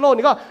จุวันเจโล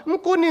นี่ก็มัน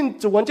กูนิน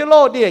จุวันเจโล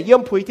เดี๋ยวเยี่ย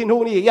มผุยทิ้นห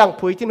งนี่ย่าง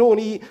ผุยทิ้นหง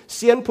นี่เ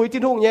สียนผุยทิ้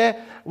นหงเนี่ย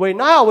เว่ย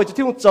น้าเว่ยจะ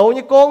ทิ้งโจ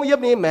นี่กงเยี่ยม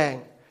นี่แมง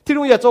ทิ้งห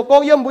งอย่าโจก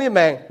งเยี่ยมบุยแม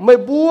งไม่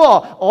บัว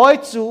อ้อย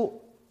จุ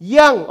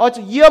ย่างอ้อย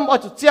จุเยี่ยมอ้อย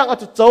จุเจียงอ้อย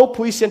จุโจ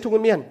ผุยเสียนทุ่ง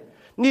เมียน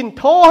นินโ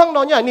ทหังน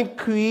อนเนี่ยนิน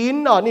ควีน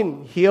นิน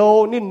เหี่ยว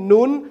นิน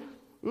นุน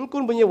กู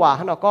บุญยี่ว่า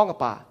หังนอกองกับ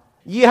ป่า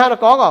ยี่หังนอ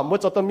กองก็มัว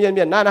จดตัวเมียน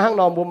หน้าหัง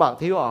นอนบัวหมาก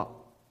ที่ว่า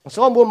ส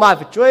มบูรณ์มาไ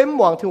ปช่วย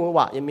มองที่หัว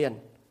ว่าอย่างเมียน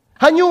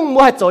ฮันยุ่งมั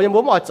วให้โจยังมั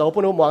วมองโจ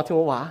ปุ่นมองที่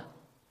หัวว่า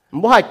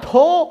มัวให้โท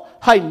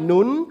ให้ห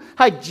นุนใ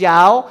ห้ย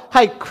าวใ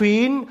ห้ควี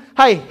นใ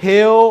ห้เฮ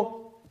ล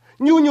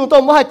ยุ่งตัว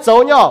มัวให้โจ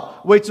เนี่ย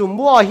เวจุ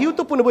มัวหิว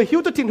ตัวปุ่นเวหิว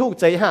ตัวทิ้งหู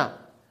ใจฮะ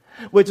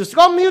เวจุส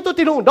ก็หิวตัว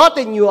ทิ้งหูดอ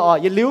ติงอยู่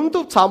อย่าลิ้วตั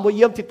วชาวมัวเ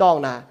ยี่ยมที่ตอง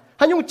นะ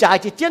ฮันยุ่งจ่าย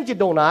จีเจียนจี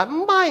ดงนะ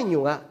ไม่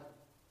ยุ่งอ่ะ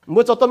มั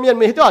วโจตัวเมียน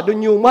มีที่ตัวดู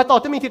ยุ่งมาต่อ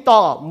ที่มีที่ตอ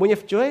งมัวยั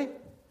งช่วย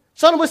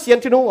ส่วนมัวเสียน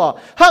ทิ้งหู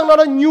ห้างเ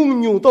รายุ่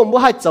งตัวมัว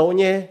ให้โจ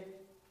เนี่ย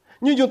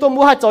ยุ่งตัวมั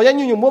วให้โจยัง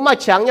ยุ่งมัวไม่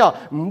แข็งเนี่ย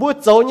มัว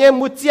โจเนี่ย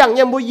มัวเจียงเ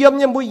นี่ยมัวเยี่ยมเ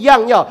นี่ยมัวย่าง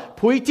เนี่ย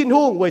ผุยทิ้ง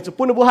หูเวจุ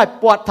ปุ่นมัวให้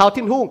ปวดเท้า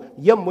ทิ้งหู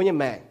เยี่ยมมัวยัง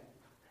แมง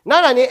นั่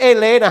นแหละนี่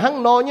เลนะฮัง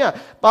นอเนี่ย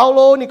เปาโล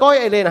นี่ก็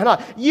เลนะฮะ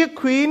ยี่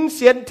ควีนเ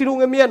สียนทิ้งหู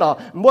เมียน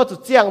มัวจุ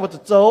เจียงมัวจุ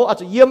โจอาจ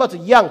จะเยี่ยมอาจจะ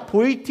ย่างผุ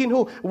ยทิ้งหู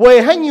เว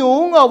ให้ยุ่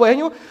งเวให้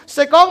ยุ่งเส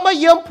กองไม่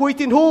เยี่ยมผุย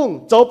ทิ้งหู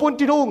โจปุ่น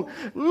ทิ้งหู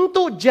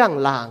ตู้ย่าง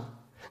ลาง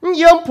เ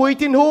ยี่ยมผุย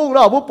ทิ้งหูเร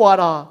าบุปว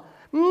ด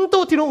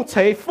ตู้ทิ้งหูเฉ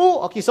ยฟู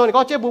กิโซนี่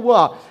ก็เจ็บบัว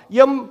เ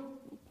ยี่ยม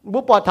บุ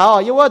ปผาเท้า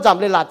ยังว่าจำ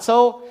เลยหลัดโซ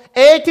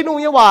ที่นุ่ง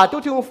ยังว่าตู้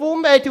ที่นุ่งฟุ้ง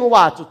ที่นุ่งว่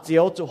าจุดเจี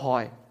ยวจุดหอ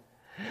ย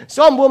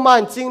ซ้อมบัวมั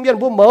นจริงเมียน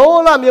บัวเมา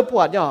ละเมียป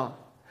วดเนี่ย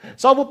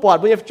ซ้อมบัวปวด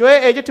บัวยังช่วย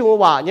ที่ที่นุ่ง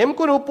ว่าเนี่ยมัน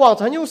กูนุ่งปวด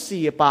ฉันยุ่ง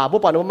สี่ป่าบัว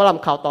ปวดนุ่งมาล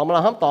ำข่าวตองมาล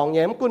ำห้ามตองเ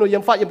นี่ยมันกูนุ่งยั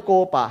งฟ้ายังโก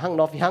ป่าห้าง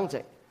นอฟิห้างเจ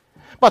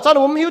ป่าจ้า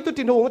นุ่งหิวตู้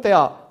ที่นุ่งแต่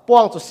ปว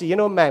ดจุดสี่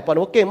นุ่งแม่ปวด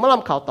นุ่งเก่งมาล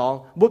ำข่าวตอง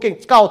บัวเก่ง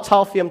เก้าเช้า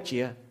เฟียมเจี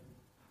ย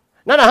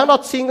นั่นน่ะฮังเรา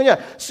ชิงกันเนี่ย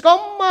สก็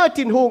มา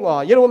ทินหง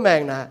เยรูแม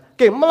งนะเ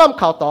ก่งมาล้ำ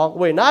ข่าวตองเ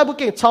ว้ยนะบุเ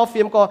ก่งชาวเฟี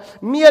ยมก็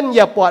เมียนอ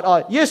ย่าปวด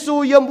เยซู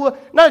ยมบุ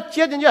น่าเชี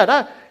ยนอย่างเงี้ยนะ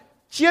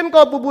เชียนก็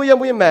บุยม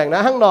บุยแมงนะ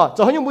ฮังเนาะจ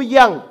ะให้ยมบุ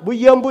ยังบุ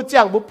ยมบุจ้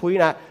างบุผุย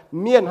นะ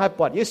เมียนให้ป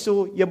วดเยซู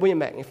ยมบุย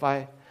แมงไฟ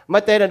มา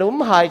เตะหนุ่ม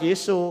หายเย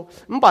ซู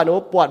ป่าหนู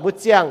ปวดบุ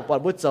จ้างปวด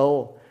บุโจ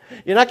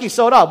อย่างนั้นกิโซ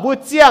ดบุ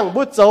จ้าง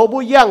บุโจบุ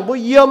ยังบุ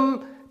ยม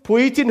ผุ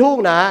ยทินหง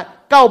นะ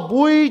เก้า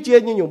บุยเจีย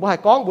นอยู่บุหาย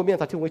ก้องบุเมียน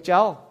ตัดทิ้งไว้เจ้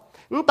า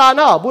ตาเน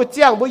าะบุ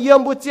จ้างบุยม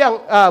บุจ้าง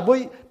บุ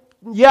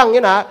ยังเ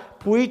นี่ยนะ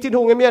ผุยทินห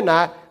งเมียนนะ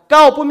เก้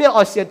าบุเมียนอ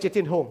เสียนเจ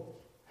ทินหง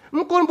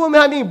มันกูบุเมี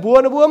ยนมีบัว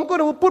นะบัวมันกู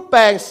พูดแปล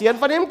งเสียน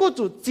ฟันนี้มันกู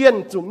จุดเจียน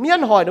จุดเมียน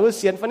หอยนะเ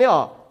สียนฟันนี้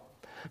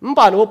มัน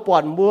ป่าหนูปว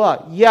ดบัว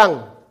ยัง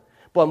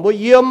ปวดบัว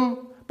ยม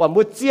ปวด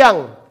บัวจ้าง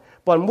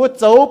ปอนมัว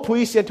โจ้พุย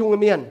เสียนทุ่ง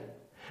เมียน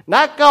น้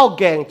าเก้าแ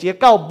ก่งเจีย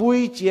เก้าบุย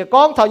เจียก้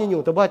องเท่าอ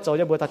ยู่ตัวบ่โจ้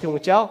จะบ่ตาทุ่ง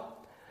เจ้า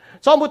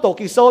ซ้อมบุตก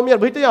กิโซเมียน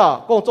บุยตัว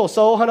กงโจโซ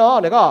ฮะเนาะ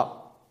เนี่ยก็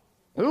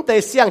เตะ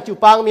เสียงจิว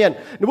ปางเมียน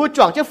หนูบุ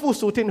จ่างจะฟู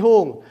สูทินห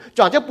ง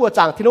จ่างจะปัวจ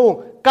างทินหง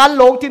การ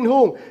ลงทินห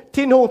งเ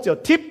จียว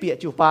ทิพเปีย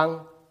จิวปาง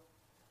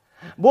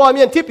บัวเ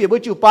มียนทิพเปียบุ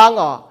จิวปาง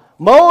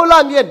เมาล่า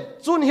เมียน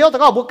จุนเหี่ยวแต่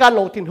ก็บุการล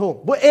งทินหง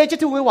บุจะ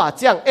ทุ่งว่าเ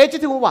จียงจะ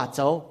ทุ่งว่าโ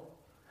จ้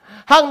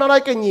ห้างน้อ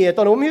ยกันเหยียดต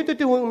อนหนูมีตั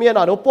วเมีย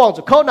หนูป้อง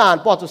จุดเข้านาน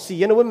ป้องจุดสี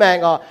หนูแมง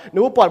ห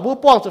นูปอดบู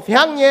ป้องจุดห้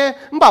างเนี่ย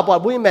มันบ่าปอด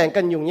บูแมง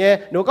กันอยู่เนี่ย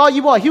หนูก็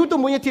ยี่บ่หิวตัว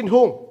มือทินห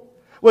ง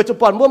เวจุด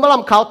ปอดบูมาล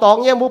ำขาวตอง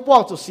เนี่ยบูป้อ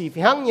งจุดสี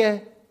ห้างเนี่ย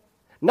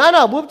นั่น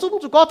บูจุ้ง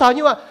จุดก็เท่า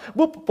นี้ว่า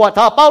บูปอดเ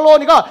ท่าเป้าโล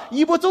นี่ก็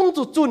ยี่บูจุ้ง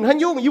จุดจุนหัน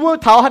ยุ่งยี่บู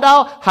เท่าหัดาว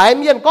หายเ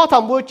มียนก็ท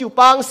ำบูจิว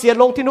ปังเสียน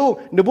ลงทินหง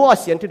หนูบู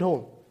เสียนทินหง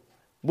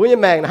บูยัง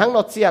แมงห้างน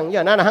อเสียงอย่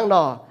างนั้นห้างน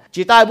อ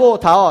จีตายบู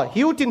เท่า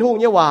หิวทินหง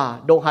เนี่ยว่า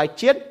ดงหายเ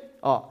ช็ด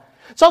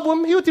ชอบบุ้ม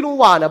หิวที่นุ่ง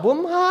หวานบุ้ม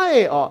ให้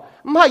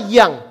ไม่ให้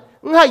ยัง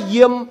ไม่ให้เ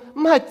ยี่ยม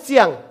ไม่ให้เจี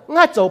ยงไม่ใ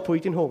ห้โจพุย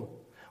ทินหง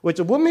เว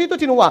จูบุ้มหิวตัว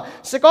ที่นุ่งหวาน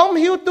สกอง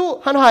หิวตัว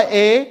หันหาย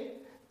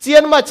เจีย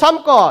นมาช้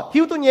ำก่อหิ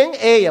วตัวเงี้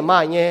ยอย่ามา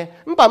เงี้ย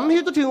มันปั๊มหิ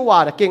วตัวที่นุ่งหวา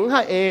นเก่งให้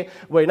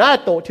เวน่า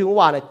โตที่นุ่งห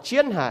วานเชี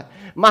ยนหาย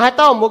มาให้เ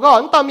ต้าหมูก็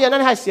ตามเมียนั้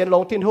นให้เสียนล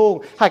งทินหง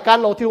ให้การ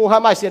ลงทินหงให้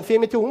มาเสียนฟิล์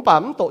มทินหงปั๊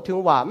มโตทินห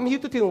งหวานหิว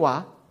ตัวทินหงหวาน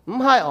ไ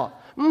ม่ให้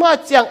ไม่ให้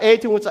เจียง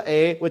ทินหงจะ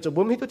เวจู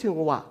บุ้มหิวตัวทินห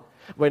งหวาน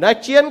เวลา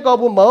เชียนก็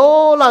บุโม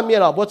ลามี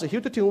เราบ่จะหิว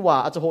ตัวทิ้งว่า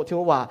อาจจะโหทิ้ง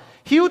ว่า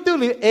หิวตัว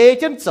หรือ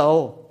เจนโจ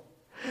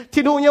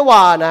ที่นู่นเนี่ยว่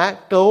านะ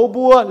เกา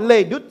บัวเล่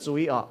ดุดจุ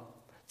ย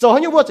โจให้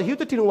ยังบ่จะหิว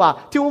ตัวทิ้ง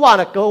ว่า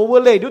นะเกาบัว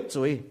เล่ดุด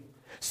จุย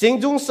สิง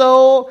จุงโซ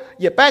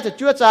อย่าแป้จะ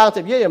จั่วจางจ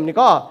ะเยี่ยมนี่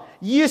ก็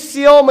ยี่เ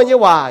ซียวมันเนี่ย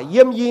ว่าเ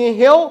ยี่ยมยี่เ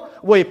หี้ยว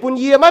เวยปุ่น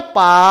เยี่ยไม่ป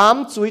าม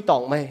จุยตอ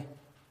งไหม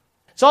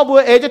ชอบบัว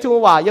จะทิ้ง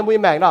ว่ายังบัว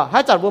แมงเนาะให้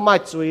จัดบัวไม้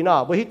จุยเนาะ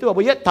บัวหิวตัว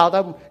บัวเย็ดเท้าแต่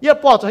เย็ด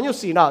ปอดจะให้อยู่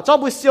สีเนาะชอบ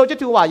บัวเซียวจะ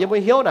ทิ้งว่ายังบัว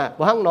เหี้ยวน่ะ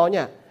บัวหั่งน้อยเ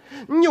นี่ย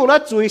อยู่นะ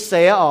จุยเ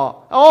สีย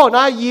น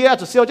ะเยี่ย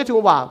จะเสียวจะถึง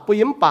ว่า不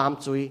饮ปาม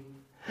จุย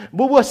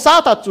บัวสาว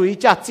ตาจุย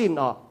จะจิน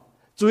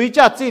จุยจ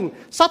ะจิน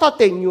สาวตาเ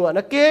ต็งอยู่น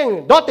ะเก่ง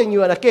ดอเต็งอ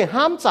ยู่นะเก่ง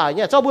ห้ามจ่ายเ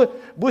นี่ยเจ้า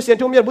บัวเสียน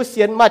ทุ่งเมียนบัวเ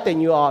สียนมาเต็ง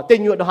อยู่เต็ง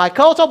อยู่ดอกหายเข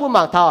าเจ้าบัวหม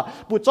างเท้า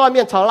บัวจอยเมี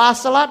ยนชาวลา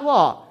สลัดว่า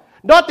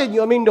ดอเต็งอ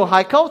ยู่มิงดอกหา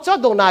ยเขาเจ้า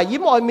ดอกนายยิ้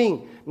มอ่อยมิง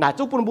น่ะ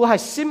จุปุ่นบัวให้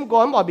ซิมก่อ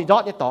นอ่อยบีดอ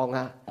เนี่ยตอง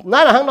นั่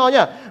นน่ะข้างนอกเ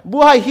นี่ยบั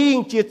วให้หิง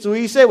จีจุย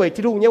เสวย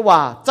ที่ทุ่งเนี่ยว่า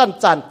จัน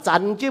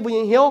จีบัว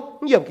ยังเหี้ยว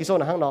เยี่ยมกี่โซ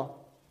นข้างนอก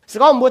ส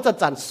ก็มัวจะ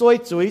จันซวย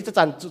จุยจะ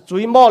จันจุ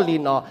ยมอลิ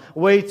น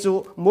เวจู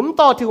มุม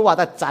ต่อที่ว่าแ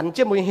ต่จันเ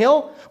จ้าบุญเหี้ยว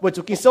เว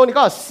จูกินโซนี่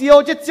ก็เซียว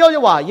เจ้าจะ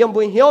ว่ายังบุ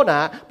ญเหี้ยวนะ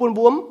ปุ่น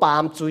บุญปา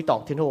มจุยตอง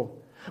ทิ้งหง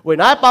เว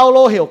นายเปาโล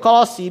เหี่ยวคอ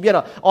สีเบียน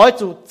อ้อย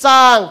จูจ้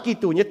างกี่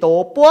ตัวเนี่ยโต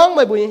ป้วงไ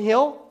ม่บุญเหี้ย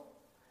ว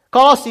ค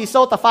อสีโซ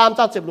ตะฟาม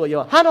จ้างเจ็บรวยอยู่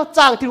ฮันเอา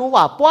จ้างทิ้งหง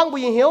ว่าป้วงบุญ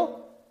เหี้ยว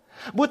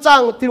บุจ้าง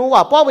ทิ้งหงว่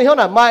าป้วงบุญเหี้ยว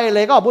น่ะไม่เล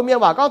ยก็บุญเมีย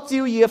ว่าก็จิ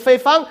วเยี่ยไฟ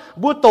ฟัง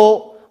บุโต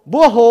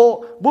บุโห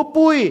บุ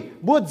ปุย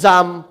บุจ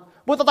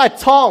ำบุตะไต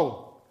ช่อง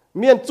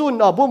เมียนจุน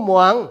บุหม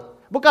วง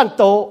บุกันโ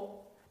ต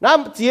น้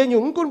ำเจียห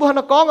ยุ่งกุนบุหั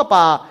นก้องป่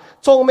า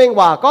ชงเมง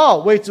ว่าก็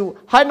เวจู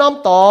ให้น้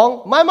ำตอง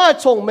ไม่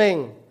ชงเมง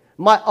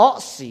ไม่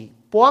สี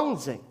ป้วง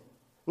เจง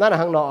นั่นนะ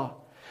ฮังนอ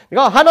นี่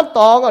ก็ให้น้ำต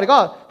องนี่ก็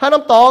ให้น้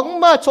ำตอง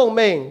ไม่ชงเ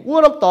มงวัว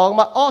น้ำตองไ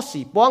ม่สี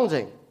ป้วงเจ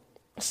ง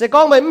เสก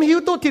องไม่หิว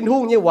ตัวทิ้งหุ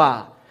งนี่ว่า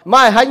ไม่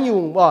ให้หยุ่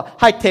งว่า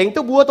ให้เถงตั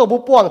วบัว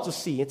ป้วงจุด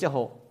สีเจ้าโห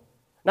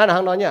นั่นนะฮั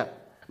งนอเนี่ย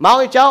เมา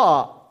ไอ้เจ้า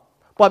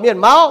ปอดเมียน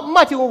เมาไ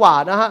ม่ทิ้งว่า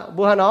นะฮะ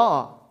บัวฮันนอ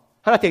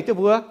ฮันเถงตัว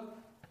บัว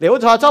เดี๋ยว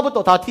ชอบ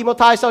ตัวถาทีมไ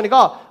ทยเซานี่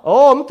ก็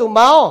มันตัวเ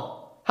มา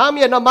ห้ามเ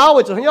มียนเมาไ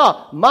ว้จุดนี้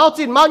เมา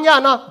จินเมาหยา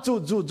นะจุ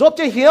จบจ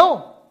ะเหี่ยว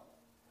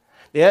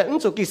เดี๋ยว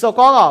จุกิโซ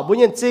ก็บุญ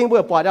ยันจริงบุญ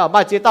ปล่อยมา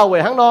เจตาเว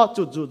หังนอ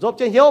จุจบ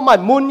จะเหี่ยวมัน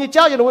มุนยี่เ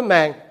จ้าอย่าโดนแม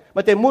งม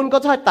าแต่มุนก็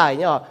ใช่ตายเ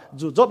นี่ย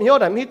จุจบเหี่ยว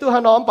แต่มีตัวหั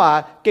งนอป่า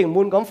เก่ง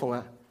มุนก็ฝง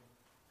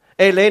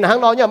เลยนะหัง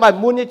นอเนี่ยมัน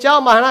มุนยี่เจ้า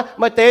มานะ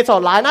มาเตะสอ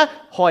ดหลายนะ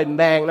หอยแ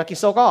มงนะกิ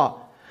โซก็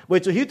บุญ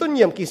จุหิวต้นเ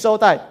ยี่ยมกิโซ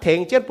ได้เถง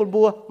เจ็ดปุ่น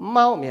บัวเม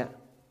าเนี่ย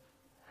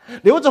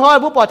เดี๋ยวจะหอย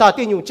บุปผา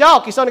ตีอยู่เจ้า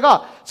กิโซนี่ก็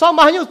ชอบม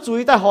าให้ยุ่งจุย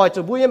แต่หอยจุ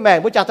บุยแมง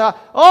บุจัด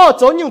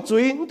จนยุ่งจุ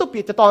ยมันต้องปิ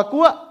ดแต่ตอน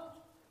กู้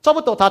ชอบ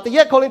บุตรถาตีเ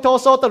ย็ดคนลิงโท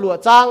โซตลวด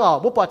จ้าง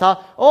บุปผา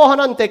ฮัน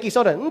นั่นเตกิโซ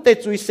เนี่ยเต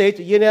จุยเส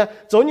จุยเนี่ย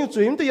จนยุ่งจุ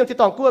ยมันต้องยังที่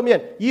ตอนกู้เมียน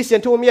ยี่เสียน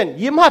ทุ่งเมียน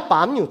ยิ้มให้ปา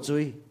มยุ่งจุ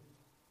ย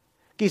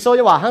กิโซ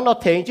ยังว่าฮันเรา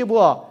เถงจีบั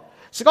ว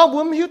สก็บุ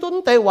ญหิวต้น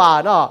เตว่า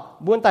เนาะ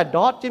บุญแต่ด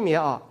อดจีเมีย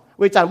เว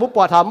vì chẳng bút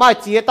bỏ thảo mai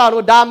chia tao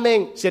nó đam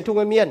mình xiên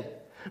thung miên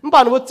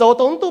bạn bút dấu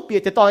tống tu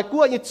biệt thì tỏi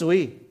cua như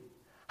chuối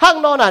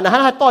hang nó là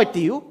hắn hay tỏi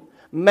tiểu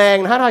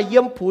mèn hắn hay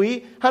yếm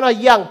phủi hắn hay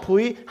giang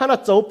phủi hắn hay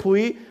dấu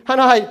phủi hắn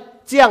hay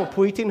giang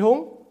phủi thiên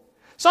hùng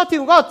sau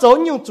thiên có dấu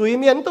nhiều chuối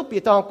miên tu biệt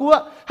tỏi cua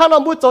hắn nó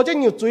bút dấu cho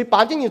nhiều chuối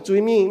bán cho nhiều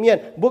chuối miên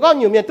bút có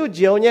nhiều miên tu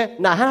diều nhé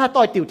là hắn hay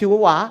tỏi tiểu thiên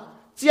hùng hóa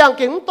giang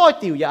cái tỏi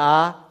tiểu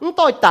ya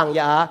tỏi tàng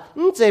ya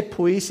dễ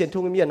phủi xiên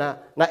thung miên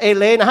na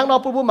lê na hang nó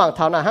bút mảng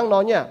thảo na hang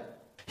nó nhé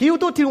hiếu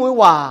tu thiên hùng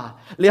hòa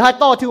liền hai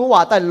to thiên hùng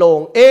hòa tại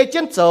lồng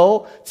chân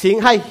dấu chính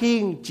hai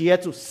hình chia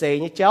chủ xe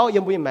như cháu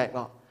yếm bùi mẹ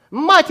ngọ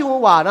mai thiên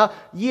hùng hòa nó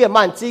yê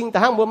màn chính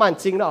tại hang bùi màn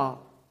chính đó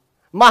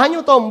mà hắn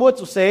nhung tôm mua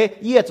chủ xe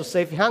yê chủ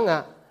xe phi hang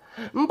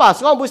bà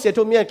số bùi xe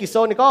thu miên kỳ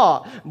số này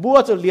có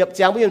mua chủ liệp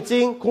chàng bùi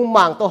chính cùng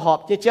mảng to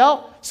họp như cháu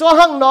số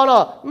hang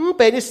nó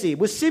bên đi xỉ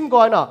bùi sim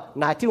coi nó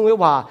nãy thiên hùng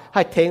hòa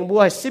hai thèn bùi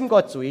hai sim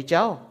coi chủ ý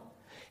cháu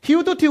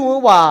hiếu tu thiên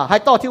hùng hòa hai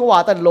to thiên hùng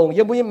hòa tại lồng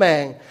yếm bùi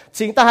mẹ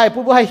chính ta hai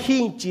bùi hai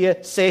hình chia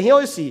xe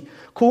hiếu xỉ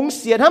khung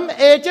xiên hâm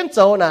chân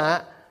dấu nè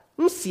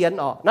xiên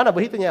นั่นน่ะ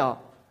บ่ฮิตเนี่ย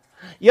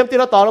เยี่ยมที่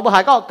เราต่อเราบ่หา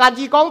ยก็การ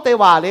จีก้องเต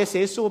ว่าเลยเส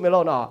สู้ไม่ร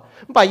อด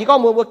ไปยี่ก้อง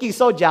มือกี่โ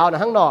ซ่ยาวนะ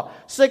ข้างนอก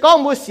เสก้อง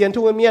มือเสียน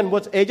ทุ่งเมียนมือ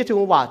จะทุ่ง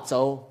ว่าโจ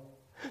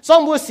สอง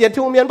มือเสียน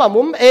ทุ่งเมียนป่ะ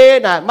มุ้ม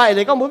น่ะไม่เล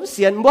ยก็มุ้มเ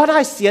สียนบ่ได้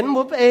เสียน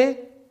มุ้ม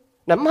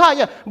น่ะไม่เ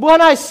นี่ยบ่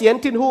ได้เสียน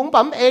ทิ้งหุ่งป่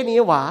ะนี่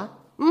ว่า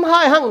ไม่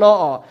ข้างนอ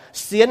ก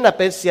เสียนน่ะเ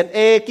ป็นเสียน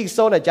กี่โ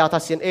ซ่น่ะยาวถ้า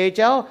เสียนเ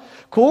จ้า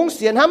คงเ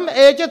สียนห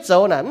ำจะโจ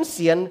น่ะเ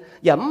สียน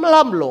อย่า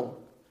ล่ำลง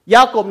ย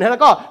าวกลมเนี่ยแล้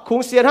วก็คง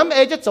เสียนท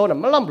ำจะโจน่ะ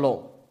มันล่ำลง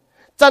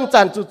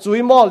จันจุย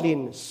หม้อลิน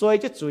สวย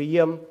จะจุยเ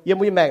ยี่ยม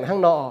มุ้ยแมงข้าง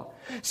นอก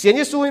เสียนจ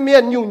ะซุยเมีย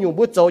นยุ่ง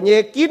บุโจเย่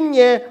กินเ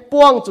ย่ป้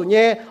วงจุเ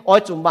ย่อ้อย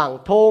จุหมัง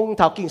ทงเ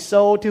ท้ากิ่งโ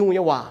ซ่ที่หั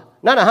วว่า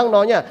นั่นน่ะข้างนอ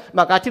กเนี่ยม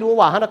ากาที่หัว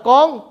ว่าฮันก้อ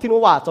งที่หัว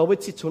ว่าโจไป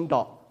ชิดชุนด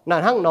อกนั่น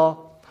ข้างนอก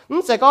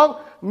แต่ก็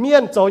เมีย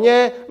นโจเย่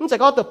แต่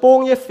ก็ตะปูง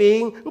เย่ฟิ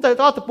งแต่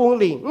ก็ตะปูง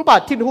หลิงป่า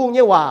ที่หัวเ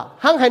ย่ว่า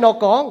ห้างให้นอ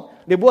กอง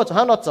เดี๋ยวบัวจะ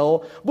ห้างนอโจ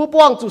บัวป้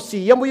วงจุสี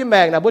ยังบุยแม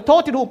งนะบัวโทษ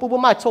ที่หัวปู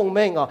มาชงแม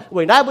งเ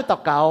ว้ยได้บัวตะ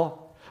เกา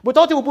บัวโต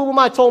ที่บัว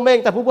มาชงเมง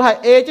แต่บัวใ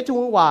ห้จะทุ่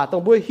งว่าตรง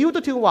บัวหิวตั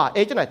วทุ่งว่า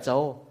จะไหนโจ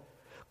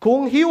คง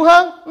หิวหั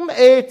ง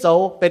โจ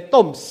เป็น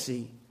ต้มสี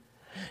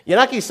อย่าง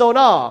นั้นกี่โซ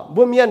น่ะ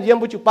บัวเมียนเยี่ยม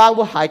บัวจุปัง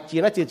บัวหายจี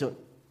น่ะจีจุด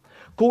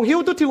คงหิว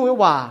ตัวทุ่ง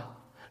ว่า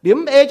เดี๋ย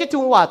วจะ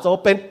ทุ่งว่าโจ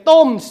เป็นต้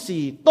มสี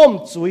ต้ม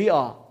จุย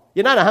อ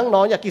ย่างนั้นหังน้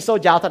อยอย่างกี่โซ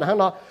ยาวแต่หัง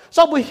น้อยช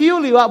อบบัวหิว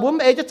หรือว่าบัว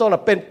จะโจน่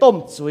ะเป็นต้ม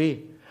จุย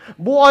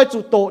บัวจุ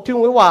ดโตทุ่ง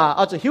ว่าเอ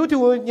าจะหิวทุ่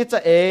งนี่จะ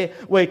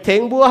เว้ยเทง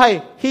บัวให้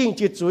หิ้ง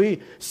จีจุย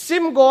ซิ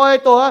มก้อย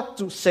ตัว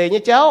จุเสียเ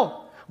นี่ยเจ้า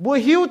บัว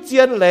หิวเจี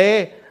ยนเลย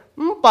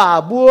ป่า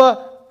บัว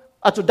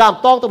จุดด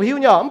ำตองตัวหิว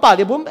เนี่ยป่าเ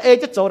ดี๋ยวบัว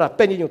จะโจน่ะเ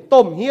ป็นอย่างต้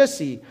มเฮีย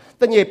สีแ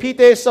ต่เนี่ยพีเ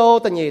ตโซ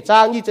แต่เนี่ยจา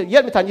งยี่จะเย็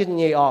ดไม่ทันยี่จะ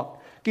เนี่ยออก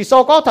กี่โซ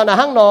ก็ทัน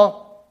หังนอ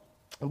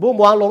บัว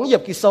มองหลงเหยีย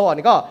บกี่โซ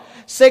นี่ก็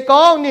เสก้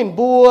องนิน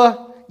บัว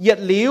เหยียด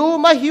หลิว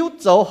มาหิว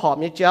โจหอม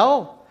เนี่ยเจ้า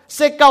เส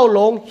กเกาหล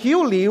งหิว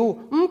หลิว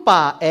ป่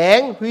าแอ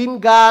งหิน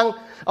กลาง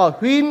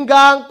หินกล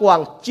างกว่าง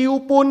จิว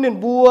ปูนนิน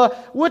บัว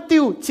วัว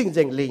ติ้วชิงเจ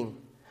งลิง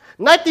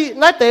นา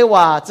ยเตว่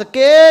าจะเ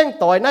ก่ง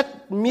ต่อยนัด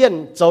เมียน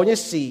โจเนี่ย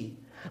สี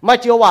มา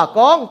เจียวว่า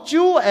ก้อง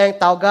จูแอง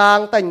เต่ากลาง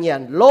แต่เหยีย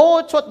นโล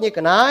ชดเนี่ย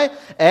กันนาย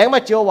แองมา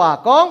เจียวว่า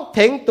ก้องเถ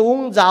งตุง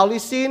จาวลิ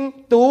ซิน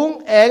ตุง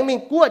แองมิง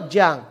กัว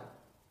จัง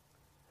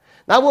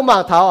น้าวัวมั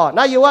งเท้าน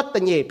ายว่าแต่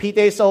เนี่ยพีเต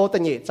โซแต่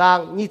เนี่ยจาง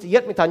นี่จะเย็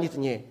ดไม่ทันนี่จะ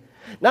เนี่ย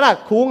นั่นแหละ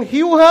คุง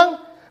หิวหัง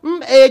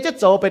จะ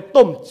โจเป็น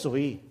ต้มจุ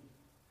ย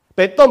เ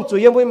ป็นต้มจุย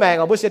ยังไม่แม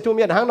งบุเสียทุ่มเ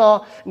มียนหังนอ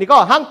นี่ก็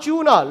หังจู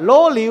น่ะโล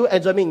ลิว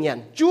จะมีเงียน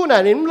จูน่ะ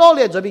นี่โล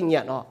ลิวจะมีเงี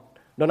ยน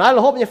เดี๋ยวนั้นเรา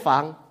พบยังฟั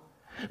ง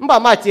บ่า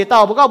มาเจียเต้า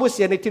บุก็บุเ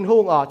สียในทิ้งหุ่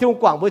งทิ้งหุ่ง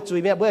กว่างบุจุย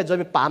เมียบุจะ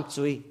มีปาม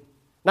จุย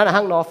นั่นหั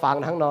งนอฟัง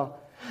หังนอ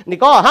นี่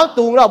ก็หัง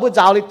ตุงเราบุจ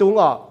าวลิตุง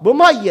บุไ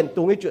ม่เย็น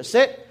ตุงในจุดเส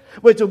ร็จ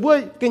บุจุบุ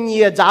กินเยี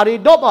ยจาวลิ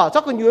ดบสั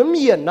กคนอยู่ไ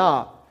ม่เย็น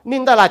นิ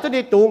นแต่หลายตัวใน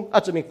ตุงอา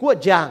จจะมีกัว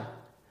จาง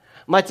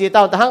มาเจียเต้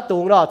าแต่หังตุ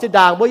งที่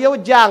ด่างบุเยาว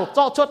จางเจ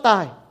าะชดตา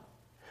ย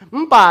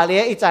ป่าเลี้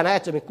ยอีจานะ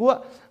จะมีกัว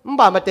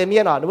ป่ามาเตมี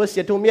ยนหรือว่าเสี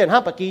ยทุ่มเมียนห้า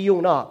มปะกี้ยุง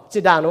สิ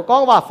ด่างหนูก้อ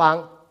งว่าฟัง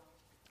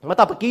มา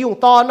ตัดปะกี้ยุง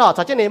ตอน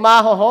สัจเจเนมา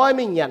ห้อยไ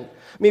ม่เงียน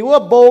มีว่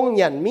าบงเ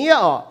งียนเมีย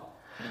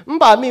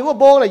ป่ามีว่า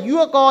บงน่ะยั่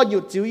วกอหยุ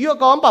ดจิ๋วยั่ว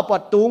กอป่าปว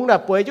ดตุงน่ะ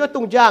ป่วยยั่วตุ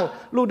งจาง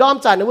ลูดอม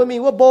จ่ายนะว่ามี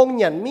ว่าบงเ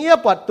งียนเมีย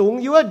ปวดตุง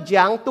ยั่วจ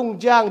างตุง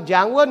จางจ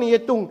างว่านี่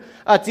ตุง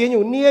เจียอ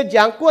ยู่เนี่ยจ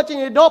างกัวจะ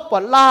นี่ดบปว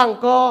ดล่าง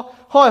ก็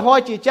ห้อย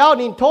จีเจ้า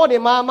นี่โทษเนี่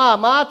ย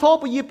มาโทษ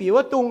ไปยี่ปี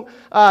ว่า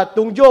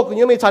ตุงโยกอ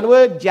ย่างไม่ทันว่า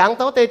จางเ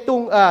ท่าแต่ตุ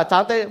งจา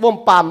งแต่วม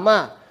ปั่มมา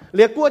เ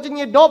รียกกัวจะ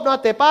นี่ดบ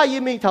แต่ป้ายี่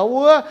มีเถา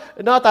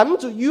ว่าแต่มัน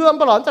จุยื่น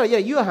ตลอดจะอะไร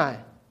ยื่นหาย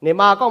เนี่ย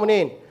มาก็มันเอ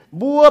ง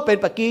บัวเป็น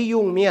ปะกี้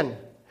ยุงเมียน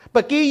ป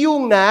ะกี้ยุ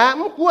งหนา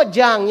มันกัวจ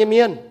างเนี่ยเ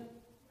มียน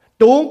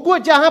ตุงกัว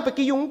จางฮะปะ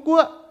กี้ยุงกัว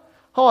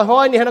ห้อ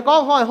ยนี่ฮะก้อ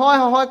งห้อ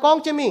ยก้อง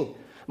จะมี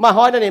มา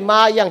ห้อยนั่นนี่มา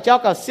อย่างเจ้า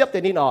ก็เสียบแต่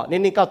นี่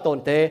นี่ก็ต้น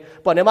เตะ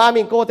ปอนเนี่ยมา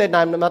มีโกแต่น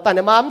ายมาแต่เ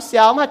นี่ยมาเสี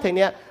ยวมาถึงเ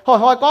นี่ย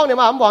ห้อยก้องเนี่ย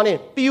มาบอกนี่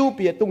ปิ้วเ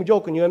ปียตุงโย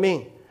กกันเยอะมิง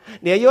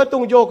เดี๋ยวเยอะตุ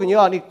งโยกกันเยอ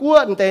ะนี่กัว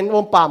แต่ว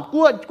งป่ามกั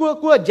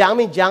วจาง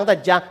มิงจางแต่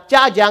จางจ้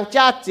าจาง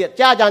จ้าเจีย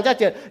จ้าจาง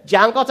จ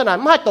างก็ขนาด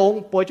ไม่ตรง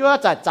ป่วยจ้า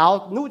จะเจ้า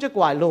นู้จะก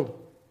วาดลง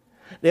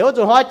เดี๋ยว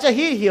จุดห้อยจะ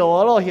หิ้ว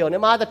เนี่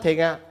ยมาแต่ถึง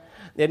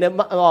để nên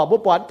bố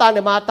bọn ta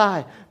để mà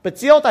tai bị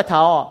chiếu tại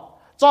thảo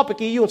cho bị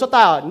kỳ dùng cho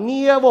ta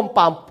nia vòng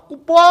bám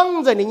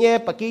bóng rồi này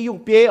bị kỳ dùng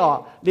bia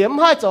liếm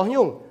hai chỗ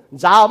dùng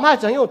giáo hai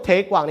chỗ dùng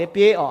thế quảng này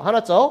bia hắn nó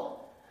chỗ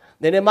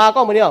để nên mà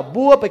có một điều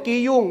bùa bị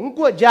kỳ dùng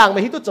của giang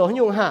mà hít chỗ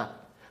dùng ha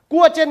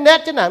của trên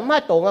net trênนั้น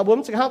hai tổ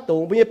bướm sẽ hang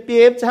tổ bia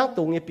bia sẽ hang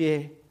tổ bia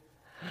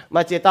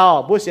mà chỉ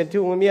tao bùa xiên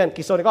thiêu miền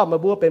kỳ sau này có mà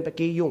bùaเป็นbị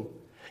kỳ dùng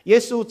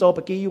Giêsu cho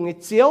bị kỳ dùng cái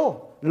chiếu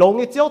lồng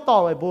cái chiếu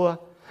to mà bùa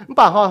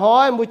bà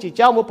hỏi mua chỉ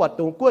trao mua bọt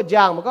tùng cua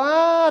giang mà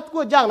có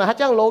cua giang là hát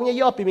giang lông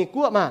như yo bị mình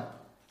cua mà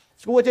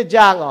cua chơi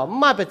giang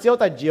mai phải chiếu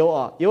tại chiếu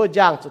yếu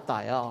giang chụp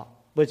tại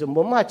bởi vì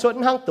muốn hai chốt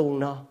hang tùng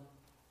nó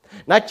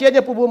nãy chia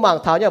như bùa mảng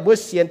thảo như bùa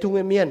xiên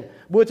thung miên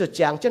bùa cho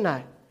giang chứ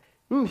này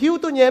hiu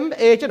tôi nhém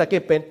chứ là cái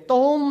bên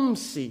tôm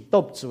xì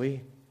tôm chuối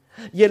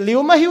giờ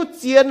liu mà hiu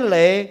chiên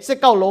lệ sẽ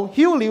cầu lông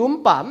hiu liu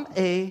bám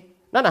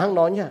นั่นlà hang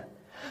nói nha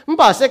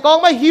bà sẽ có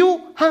mấy hiu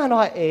hang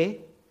nói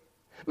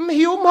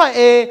hiu mà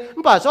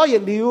bà cho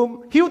hiện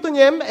hiu tôi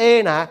nhém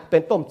nèเป็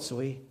นต้มซุ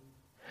ย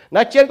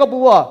nãy trên có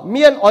bùa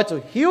miên ở chỗ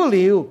hiu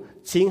liu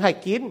chính hay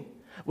kín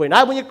vậy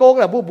nãy bùa như công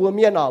là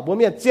bùa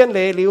miên chiên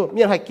lệ liu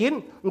miên hay kín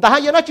ta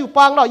hay giờ nó chịu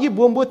băng đó như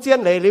bùa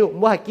chiên lệ liu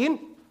bùa hay kín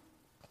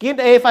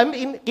phải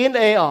kín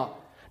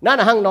นั่น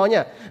là hang nói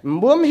nha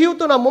bùa hiu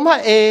tôi là muốn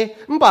hay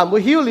bà bùa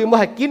hiu liu bùa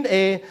hay kín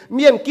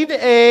miên kín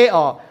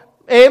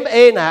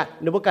nè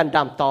nếu bùa cần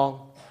đàm tòng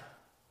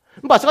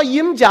bà sẽ có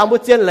yếm giang bùa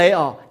chiên lệ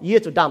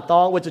yết chủ đàm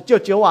tòng với chủ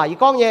chiếu ý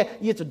con nhé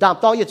yết chủ đàm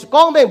tòng yết chủ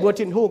con bên bùa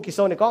thiên hùng kỳ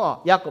sau này con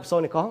Jacob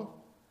sau này con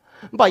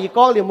bà ý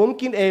con liền muốn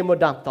kín một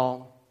đàm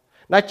tòng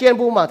nãy trên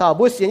bùa mà thảo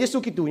bùa xiên Giêsu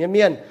Kitô như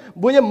miền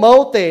bùa như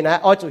mẫu tề nè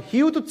ở chủ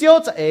hiếu tu chiếu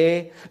cho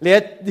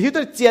liền hiếu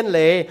tu chiên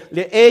lệ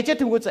liền chết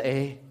thùng cho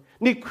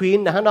นี่ควีน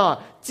นะฮะเนาะ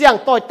เจียง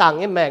ต้อยต่าง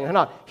ยังแมงฮะเ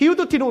นาะหิว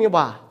ตุที่นุ่งยัง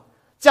ว่า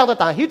เจียงต้อย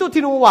ต่างหิวตุ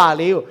ที่นุ่งว่าเ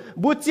ลย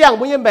บูเจียง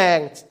บูยังแมง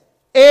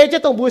จะ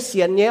ต้องบูเสี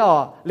ยนเนี่ย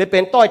เลยเป็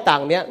นต้อยต่าง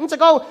เนี่ยมันจะ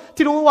ก็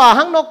ที่นุ่งว่า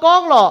หังนอกกอ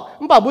งหรอ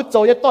มันบ่าบูโจ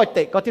เนี่ยต้อยเต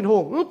ะก็ที่นุ่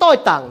งมันต้อย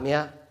ต่างเนี่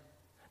ย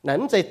นั่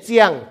นจะเจี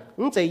ยง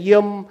มันจะเยี่ย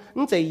ม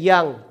มันจะยั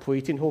งผุย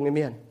ที่นุ่งยังเ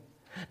มียน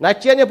นาย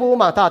เจียนเนี่ยบู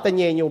หมางเท้าแต่เ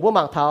ยี่ยอยู่บูหม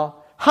างเท้า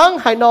หัง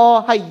ให้นอ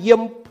ให้เยี่ย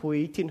มผุย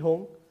ที่นุ่ง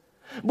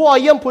บัว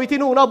เยี่ยมผุยที่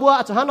นุ่งเนาะบัว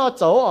จะหังนอ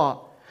โจ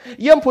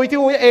yếm phơi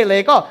tiêu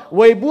lệ có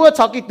với búa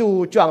cho cái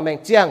tù chọn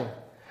mèn chiang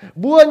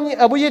búa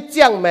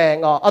chiang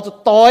mèn ở chỗ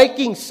tối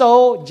kinh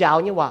sâu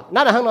giáo như vậy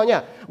นั่นlà hang nói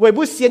nha với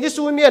búa xiên cái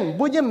suy miên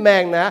búa yếm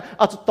mèn nè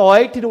ở chỗ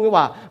tối thì đúng như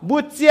vậy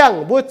búa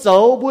chiang búa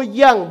dấu búa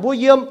yang búa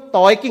yếm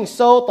tối kinh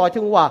sâu tối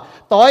thì đúng vậy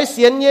tối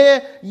xiên như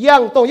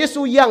yang tổng như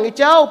suy yang như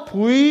cháu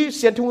phơi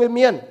xiên thung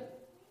miên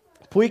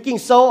phơi kinh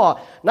sâu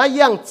nó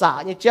yang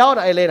trả như cháu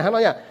là lệ hang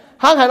nói nha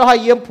hang hay nó hay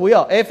yếm phơi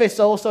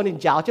Ephesos sau nên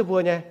giáo chứ búa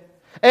nha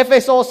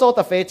Ephesos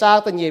ta phê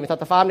trang ta nhìn ta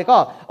phàm này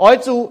có ở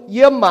chỗ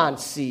yếm màn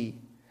xì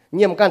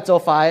nhiệmกันโจ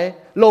ไฟ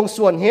ลง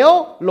ส่วนเหี้ยว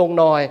ลง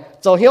หน่อย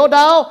โจเหี้ยวด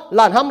าว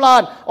ล้านห้ำล้า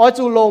นอ้อย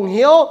จูลงเ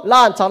หี้ยวล้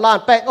านชาวล้าน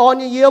แปะออ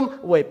นเยี่ยม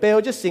เว่ยเปล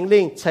จะสิงลิ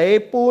งใช้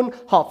ปูน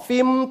หอบฟิ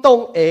ล์มตรง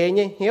เ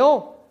นี่ยเหี้ยว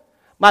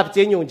มาเ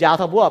จียนอยู่ยาว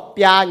ทบัวป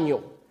ยาอยู่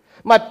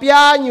มาปย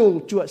าอยู่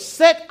จวดเ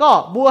ซ็ตก็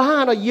บัวห้า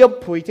เราเยี่ยม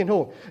ผุยทิ้งทุ่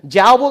งย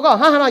าวบัวก็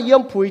ห้าเราเยี่ย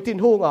มผุยทิ้ง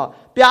ทุ่ง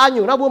ปยาอ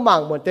ยู่น่าบัวหมั่ง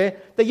เหมือน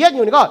แต่เย็ดอ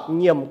ยู่นี่ก็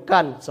เยี่ยมกั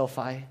นโจไฟ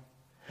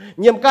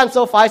เยี่ยมกันโจ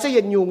ไฟเสีย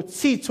อยู่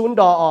ชี้ชุน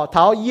ดอเ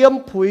ท้าเยี่ยม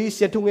ผุยเ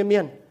สียทุ่งเมี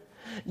ยน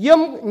เ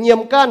ยี่ยม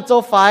กันโจ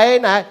ไฟ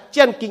นะเจ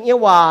นกิงเอ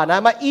วานะ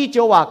มาอีเจ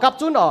วากับ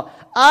จุน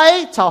ไอ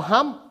ชาว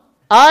ฮั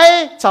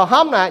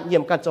มนะเยี่ย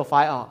มกันโจไฟ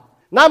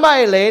น้ามาเ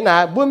อเลนะ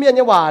บุญเมียนเ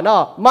อวาเนา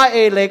ะมาเอ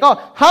เลก็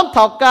ห้ามเ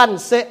ท่ากัน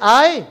เสไอ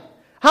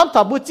ห้ามเท่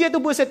าบุเจียตัว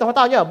บุเสตัวเ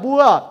ท่าเนี่ยบั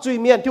วจุย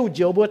เมียนที่เ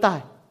จียวบัวตาย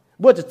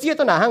บัวจะเจีย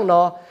ตัวหนาห้างเน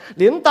าะเห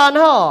ลี่ยมตาเน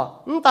าะ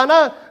ตาเนา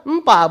ะ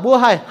ป่าบัว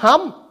ให้ห้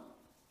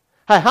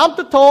าม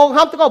ตุทงห้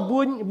ามตุก็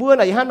บัวไห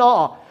นห้างเนา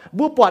ะ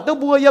บัวปวดตัว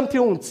บัวเยี่ยมที่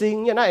หุ่นจริง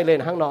เนี่ยน่าเอเล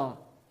ห้างเนาะ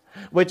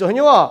vậy cho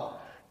nhau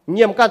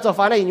nhiệm can cho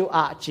phái này nhiều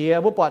chia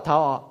bố bọt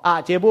thảo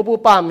chia bố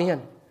ba miền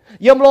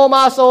yếm lô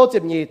ma sô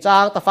chụp nhị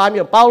trang ta phái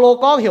miền bao lô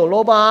có hiểu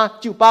lô ma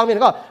chịu ba miền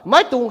có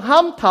mấy tung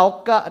ham thảo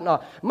cạn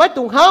mấy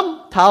tung ham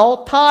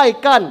thảo thai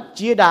can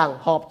chia đàng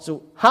họp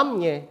chủ ham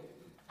nhé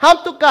ham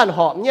tu can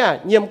họp nhé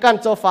nhiệm can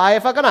cho phái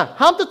cái nào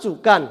ham tu chủ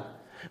can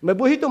mấy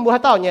bố hít tung bố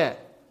hát tao nhé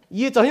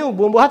y cho nhau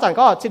bố hát chẳng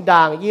có chia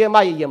đàng y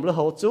mai yếm lô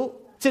hậu chủ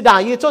chia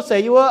đàng y chốt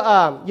say yêu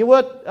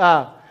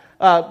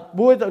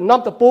บัวน้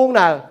ำตะปูง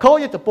น่ะเขา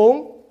อยู่ตะปูง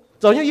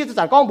จนยี่จะ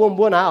จัดก้อง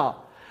บัวน่ะ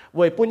เ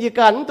ว้ยปุ่นยี่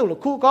กันตุล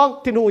คู่ก้อง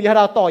ที่นู่นยี่เร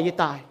าต่อยี่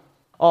ตาย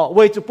เ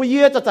ว้ยจุปุ่นยี่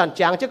จะจัด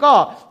จางเจ้าก็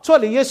ช่วย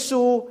เหลือเย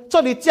ซูช่ว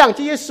ยเหลือจาง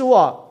ที่เยซู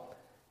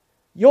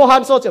โยฮั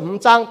นโซจะมุ่ง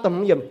จางต่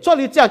ำยิ่มช่วยเห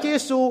ลือจางที่เย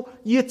ซู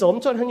ยี่จม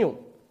ช่วยให้หนุ่ม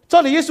ช่ว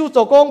ยเหลือเยซู做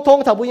工通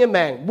頭半夜命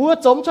บัว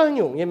จมช่วยให้ห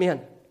นุ่มยี่เมียน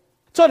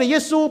ช่วยเหลือเย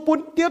ซูปุ่น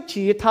เตี้ย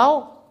ฉีเท้า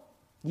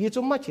ยี่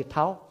จุ่มไม่ฉีเ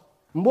ท้า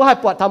บัวให้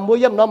ปวดทำบัว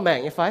เยี่ยมน้ำแมง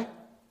ยี่ไฟ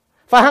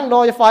ห้างน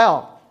อยี่ไฟ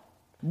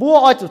บัว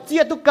จุดเจี๊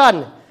ยตุกัน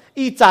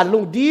อีจานลุ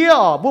งเดีย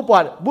วบัวปว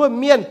ดบัว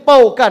เมียนเป่า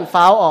กัน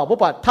ฟ้าวบัว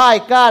ปวดทาย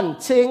กัน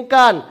เชิง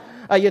กัน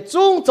อย่า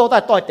จุ้งโจแต่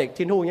ต่อยเด็ก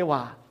ทิ้งหูเนี่ยว่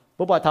า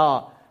บัวปวดท่า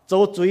โจ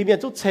จุยเมียน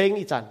จุดเชิง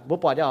อีจานบัว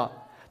ปวดเนี่ย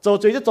โจ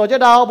จุยจะโจจะ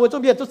ดาวบัวจุ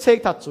เมียนจุดเชิง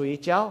ถัดจุย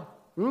เจ้า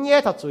เนี่ย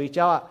ถัดจุยเ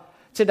จ้า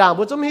chỉ đảng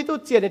bố chúng hít tu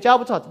tiền để cháu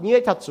bố thật nhé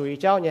thật chuối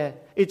cháu nhé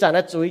ít chẳng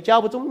là chuối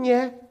cháu bố chúng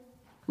nhé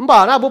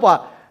bảo na bố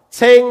bảo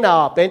chênh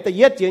nào bên tay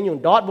yết chiến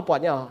dùng đót bố bảo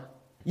nhá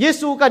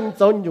Giêsu cần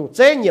cho dùng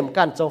chế nhiệm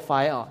cần cho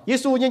phải à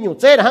Giêsu như dùng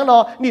chế là hắn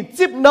nó nịt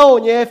chip nâu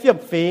nhé phiền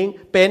phiền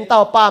bên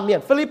tàu ba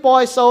miền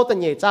Philippines sâu tận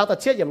nhẹ trang tận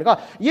chết nhiệm có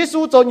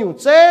Giêsu cho dùng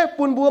chế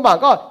buôn buôn mà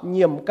có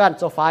nhiệm cần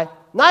cho phải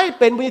nãy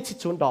bên bây giờ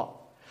chun đỏ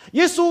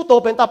Giêsu tổ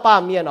bên tàu ba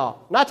miền à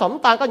nãy chúng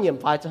ta có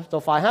nhiệm phải cho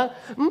phải ha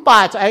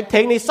bà cho anh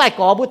thấy này sai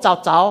có bút cháu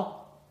cháu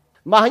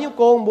mà những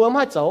con muốn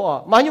hai cháu à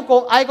mà những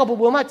con ai có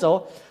muốn hai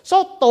cháu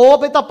sau tổ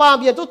bên ta ba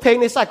miền都聽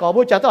你晒個，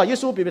冇講到耶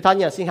穌俾他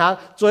人先行，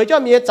做咗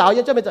咩走，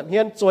因咗咩怎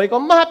樣，做個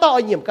乜都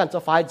愛嚴緊就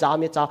快走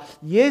咩走，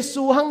耶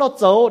穌行到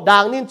走，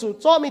當年做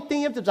咗咩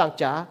經驗就這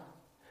樣，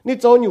你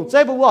做牛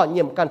仔不話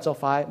嚴緊就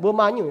快，冇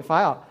買牛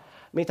快啊，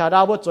มี睇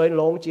到冇做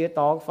龍節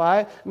當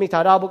快，มี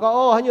睇到冇講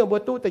哦，喺度冇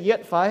ตู้ตะเย็ด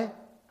快，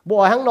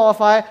冇喺นอ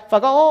快，發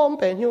覺哦唔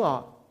เป็นหิ้วอ่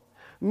ะ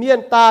เมียน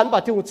ตาลบา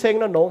ดที่หุ่นเชง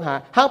นั่นหนงหา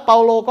หางเปา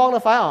โลก้องน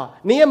ะฟ้าอ๋อ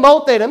นี่เมา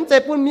เตะน้ำเจ็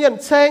บปุ่นเมียน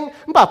เชง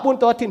บาดปุ่น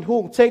ตัวถิ่นหุ่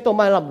นเชงตัวไ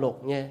ม่ลำหลง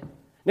เนี่ย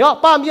นี่ก็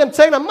ป้าเมียนเช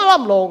งน่ะไม่ล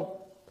ำลง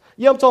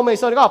เยี่ยมโชว์ไม่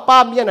โซนี่ก็ป้า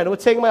เมียนน่ะดู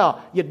เชงไหมอ๋อ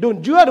หยุดดุน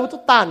เยื่อดู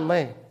ตุ๊ตันไหม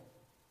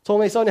โชว์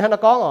ไม่โซนี่ฮันนั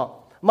กก้องอ๋อ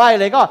ไม่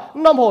เลยก็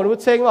น้ำโหดู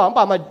เชงว่า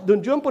ป้ามาดุน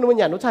เยื่อปุ่นมัน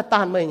หยันดูชา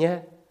ตันไหมเนี่ย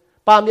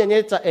ป้าเมียนเนี่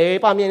ยจะ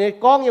ป้าเมียนเนี่ย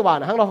ก้องยี่หวาน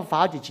หางเราฟ้า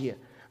จีเจีย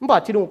บาด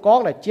ที่หุ่นก้อง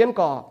น่ะเจียน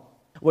ก่อ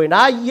为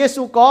那耶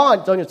稣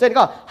讲，就有这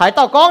个，海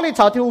盗讲你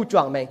朝天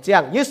转命，这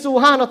样耶稣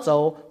喊他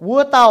走，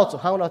我到就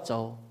喊他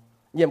走，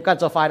严干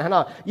做法的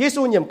喏，耶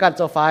稣严干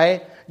做法，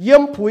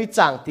严培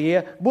长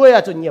啲，每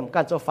日就严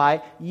干做法，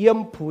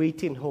严培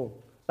天空。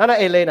นั่นน่ะ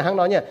เลยนะฮัง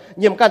น้อยเนี่ย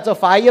เยี่ยมกันจะ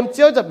ฝ่ายเยี่ยมเ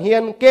จ้าจะเฮีย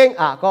นเก่ง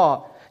อ่ะก็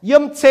เยี่ย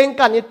มเชง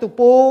กันในตุ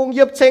ปูงเ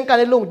ยี่ยมเชงกัน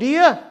ในลุงเดี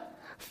ย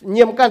เ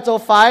ยี่ยมกันจะ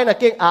ฝ่ายน่ะ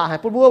เก่งอ่ะให้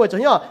พูดบัวไปจน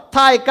เนี่ยท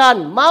ายกัน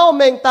เมาเ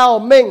มงเต้า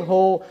เมงโห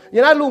อย่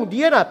างนั้นลุงเ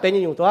ดียน่ะเป็น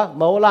อยู่ตัวเ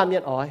มาลามเมี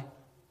ยนอ้อย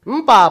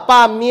ป่าป้า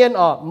เมียน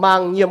อ๋อมัง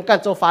เยี่ยมกัน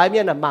จะฝ่ายเมี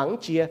ยนน่ะมัง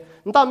เจีย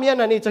ตาเมียน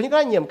น่ะนี่จะนี่ก็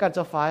เยี่ยมกันจ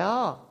ะฝ่ายอ๋อ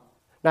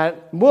นะ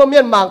บัวเมี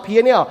ยนมังเพีย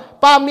เนี่ย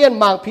ป้าเมียน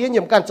มังเพียเ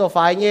ยี่ยมกันจะ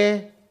ฝ่ายเนี่ย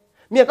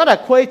เมียนก็ได้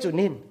คุยจุด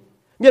นิน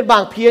เมียนมั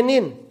งเพียนิ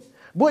น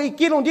บุอี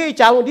กิลุงเดีย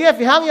จ่าลุงเดีย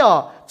ฟิฮังย่อ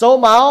โจ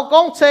เหมาก้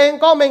องเชง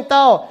ก้องเมงเ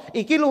ต้า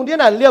อีกิลุงเดีย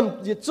น่ะเลี่ยม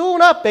จู้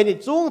นะเป็น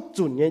จู้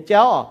จุนเนี่ยเจ้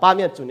าป้าเ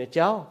มียนจุนเนี่ยเ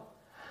จ้า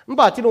มัน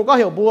ป่าที่ลุงก็เ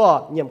หี่ยวบัว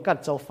เยี่ยมกัน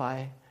เจ้าไฟ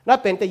น่ะ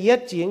เป็นแต่เย็ด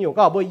จีนอยู่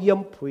ก็บัวเยี่ยม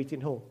ผุยทิ้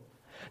งหง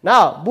น่ะ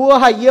บัว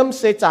ให้เยี่ยมเ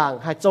สจาง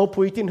ให้เจ้า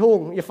ผุยทิ้งหง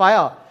ยี่ไฟ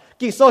อ่ะ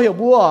กิโซเหี่ยว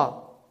บัว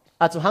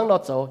อาจจะหังนอ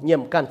เจ้าเยี่ย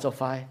มกันเจ้าไ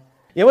ฟ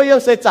อย่างว่าเยี่ยม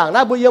เสจางน่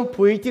ะบัวเยี่ยม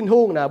ผุยทิ้งห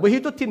งน่ะบัวฮิ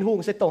ตุทิ้งหง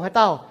เสตรงให้เ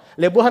ต้า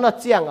เลยบัวหันนอ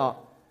เจียงอ่ะ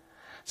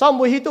sau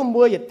mùi hít tụm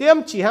mùi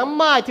tiêm chỉ hàng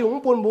mai thì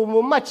cũng buồn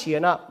mùi mai chỉ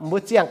na mùi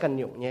chiang cần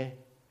nhung nhé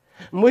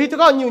mùi hít tụi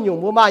con nhung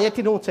nhung mùi mai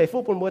thì không chế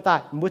phúc buồn mùi tai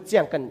mùi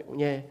chiang cần nhung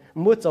nhé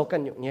mùi châu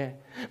cần nhung nhé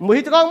mùi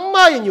hít tụi con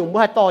mai nhung mùi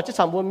hai to chứ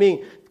sắm mùi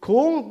mình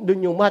cũng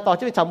đừng nhung mùi hai to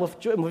chứ sắm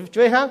mùi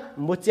chơi hàng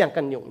mùi chiang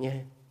cần nhung nhé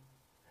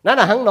นั่น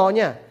น่ะhàng nói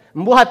nhá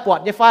mùi hai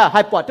bọt như phai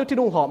hai bọtที่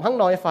นุ่งหอมhàng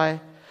nói phai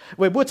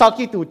với bùi sau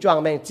khi tụ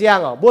choàng mèn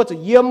chiang à bùiจะ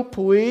เยี่ยม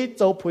ผุยเ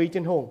จ้าผุย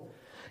ทิ้งหง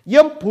เยี่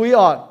ยมผุย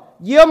อ่ะ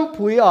เยี่ยม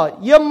ผุยอ่ะ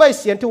เยี่ยมไม่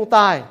เสียนทุ่งใ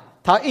ต้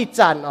ถ้าอี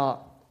จันอ๋อ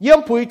เยี่ยม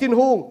ผุยทิ้ง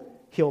หุ่ง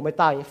เหี่ยวไม่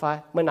ตายไฟ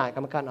ไม่หน่ายกั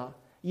นกันอ๋อ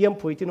เยี่ยม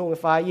ผุยทิ้งหุ่ง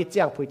ไฟยี่เจี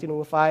ยงผุยทิ้งหุ่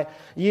งไฟ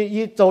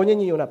ยี่โจนี่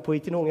อยู่น่ะผุย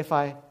ทิ้งหุ่งไฟ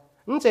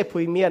นั่นจะผุ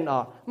ยเมียนอ๋อ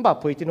มันแบบ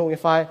ผุยทิ้งหุ่ง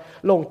ไฟ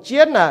ลงเจี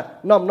ยนน่ะ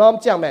น้อม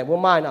เจียงแม่บัว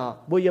ไม้น่ะ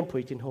บัวเยี่ยมผุ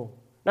ยทิ้งหุ่ง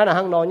นั่นน่ะ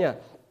ห้างน้อยเนี่ย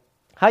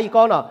ให้อีกก้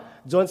อนอ๋อ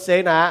โจนเส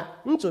น่ะ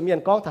มันจุดเมียน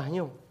ก้องถ่าย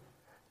ยุ่ง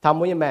ทำ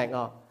บัวยังแม่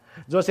อ๋อ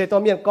โจนเสตัว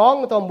เมียนก้อง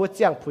ตัวบัวเ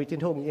จียงผุยทิ้ง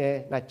หุ่งเนี่ย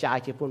น่ะจ่าย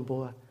เจ็บปุ่นบั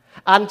ว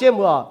อันเจียม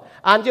บัว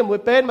อันเจียมบัว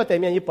เป็นมาแต่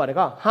เมียนญี่ปุ่น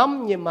ก็ห้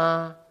ำยี่มา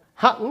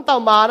หักตา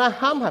มานะ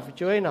ห้ามหายไป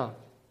ช่วยเนาะ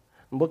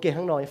บุกเก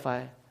หังนอยไฟ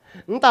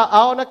ตาเอ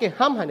านะเก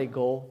ห้ามหายในโก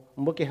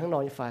บุกเกหังน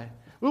อยไฟ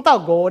ตา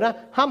โกนะ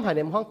ห้ามหายใน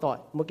ห้องต่อย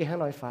บุกเกหัง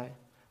นอยไฟ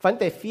ฝัน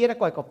แต่เฟียนะ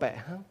ก่อยก็แปะ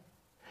ฮัง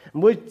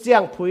บุกเจีย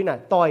งพุยน่ะ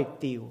ต่อย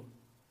ติว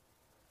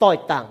ต่อย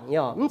ต่างเนี่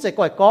ยมันจะ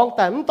ก่อยกองแ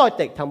ต่มันต่อยเ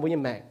ต็กทำบุญยั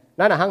งแมง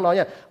นั่นน่ะหังน้อยเ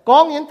นี่ยกอ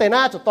งยันแต่หน้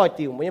าจะต่อย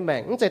ติวบุญยังแม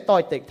งมันจะต่อ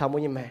ยเต็กทำบุ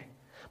ญยังแมง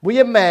บุญ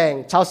ยังแมง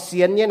ชาวเซี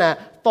ยนเนี่ยนะ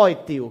ต่อย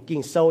ติวกิ่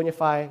งโซ่เนี่ยไ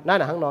ฟนั่น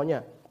น่ะหังน้อยเนี่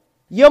ย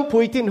เยี่ยมผุ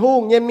ยทิ้งหุ่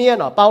งเยี่ยมเมียน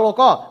อ๋อเปาโล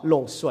ก็ล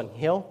งส่วน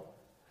เหี้ยว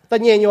แต่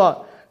เงี้ยอยู่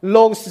ล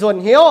งส่วน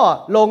เหี้ยว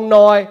ลงห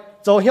น่อย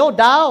โจเหี้ยว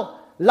ดาว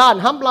ล้าน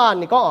ห้ำล้าน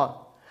นี่ก็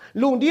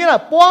ลุงดีน่ะ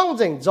ป้องเ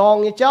จงจอง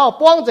ยี่เจ้า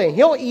ป้องเจงเ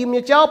หี้ยวอิ่ม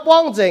ยี่เจ้าป้อ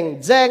งเจง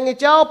แจงยี่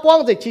เจ้าป้อง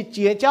เจงชิเ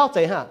จียเจ้าใจ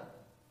ฮะ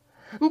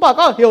มันบอก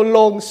ก็เหี้ยวล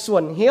งส่ว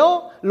นเหี้ยว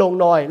ลง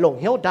หน่อยลง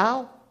เหี้ยวดาว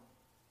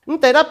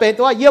แต่ถ้าเป็น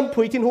ตัวเยี่ยม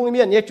ผุยทิ้งหุ่งเ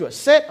มียนเนี่ยจุด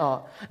เซตอ๋อ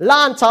ล้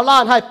านชาวล้า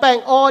นให้แป้ง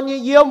อ่อน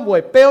เยี่ยมหว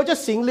ยเปลวจะ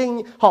สิงลิง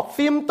หอบ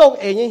ฟิล์มตรง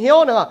เองเหี้ยว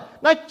เนาะ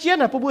นายเจียน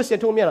น่ะผู้บุเสียน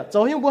ทุ่งเมียนอ่ะโจ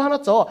เหี้ยวบัวฮันน่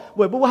ะโจห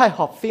วยบัวให้ห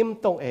อบฟิล์ม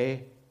ตรงเอ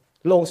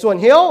ลงส่วน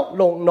เหี้ยว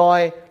ลงหน่อ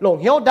ยลง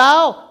เหี้ยวดา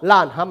วล้า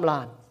นห้ำล้า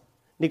น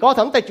นี่ก็ท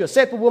ำแต่จุดเซ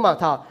ตผู้บุมัง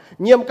ท่า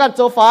เยี่ยมกันโจ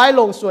ฝ่าย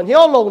ลงส่วนเหี้ย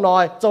วลงหน่อ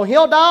ยโจเหี้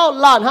ยวดาว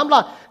ล้านห้ำล้า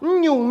น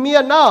ยุ่งเมีย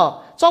นเนาะ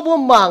ชอบบัว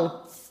มัง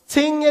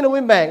ชิงเนี่ยนุ่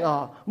ยแมงอ่ะ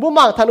บัว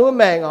มังทันนุ่ย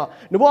แมงอ่ะ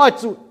หนูบัว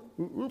จุ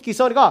กี่โซ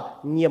นก็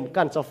เยี่ยม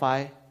กันโจฝ่าย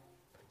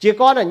เจ้า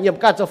ก้อนน่ะเยี่ยม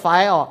กันโจฝ่า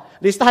ยอ่ะ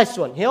ลิสต์ให้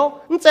ส่วนเหี้ยว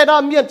นั่นใจดา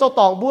เมียนโจ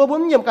ตองบัวบุ้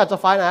มเยี่ยมกันโจ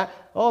ฝ่ายนะ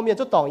โอ้เมียนโ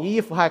จตอง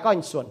ยี่ฝูให้ก็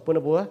ส่วนปุ่น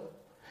บัว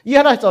ยี่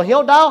ห้อจะเหี้ย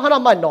วดาวห้า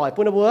ไม่หน่อย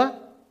ปุ่นบัว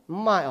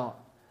ไม่ออก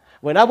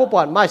เวลาบุปผ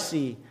าไม่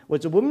สีว่า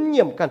จะบุ้มเ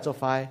ยี่ยมกันโซ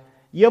ไฟ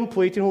เยี่ยมพุ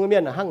ยที่หงเมีย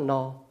นหั่งน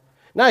อ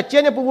นั่นเจ้า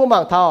เนี่ยบุ้มบา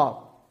งเท่า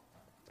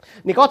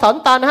นี่ก็ถาม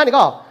ตานะฮะนี่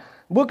ก็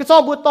บุกซ้อ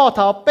มบุต่อเ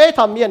ท่าเป๊ะท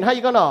ำเมียนให้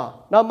ก็หนอ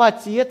น้ำมา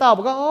จีเต้า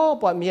บุกก็โอ้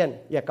ปวดเมียน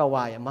อย่าเกาว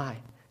ายอย่าไม่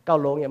เกา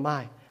ลงอย่าไม่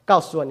เกา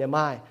ส่วนอย่าไ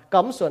ม่เกา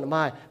ส่วนอย่าไ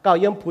ม่เกา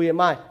เยี่ยมพุยอย่า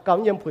ไม่เกา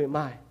เยี่ยมพุยไ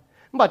ม่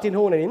บัดที่ห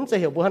งเนี่ยนี่จะ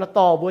เหี่ยวบุหัน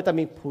ต่อบุแต่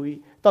มีพุย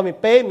ต่อมี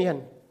เป๊ะเมียน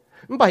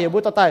มันไปเหี่ยวบุ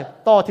ต่อใต้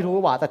ต่อที่หง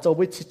ว่าแต่โจ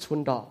บุชิชุน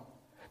ดอก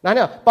นั่นเ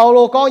นี่ยเปาโล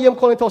ก็เยี่ยม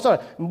คนในโทรศัพ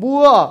ท์บั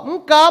วมึง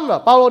กามเนาะ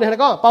เปาโลเนี่ย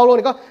ก็เปาโลเ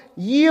นี่ยก็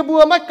ยีบั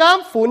วไม่กาม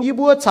ฝุ่นยี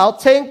บัวเฉา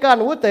เชงกัน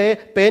วุ้เต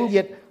เป็นเหยี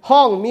ยดห้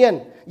องเมียน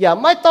อย่า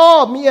ไม่ต่อ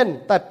เมียน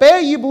แต่เป๊ะ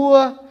ยีบัว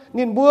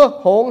นินบัว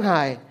หงห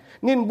าย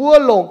นินบัว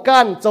หลงกั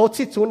นโจ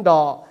ชิชุนด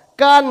อก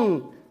กัน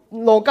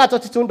หลงกันโจ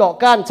ชิชุนดอก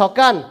กันชาว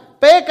กัน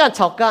เป๊ะกันช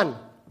าวกัน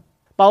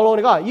เปาโลเ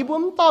นี่ยก็ยีบัว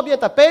มันต่อเมียน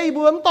แต่เป๊ะยี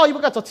บัวมันต่อยีบั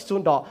วกันโจชิชุ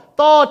นดอก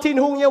ต่อทิ้ง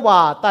หุงเยว่า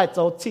แต่โจ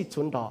ชิ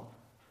ชุนดอก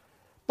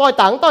ต่อย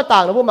ต่า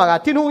งนะพวกมัน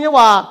ที่นุ่งเนี่ย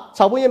ว่าช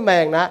าวบุญยี่แม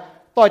งนะ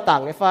ต่อยต่าง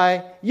ไอ้ไฟ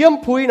เยี่ยม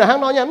พุยนะห้าง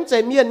น้อยเนี่ยมันเจ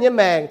เมียนยี่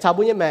แมงชาว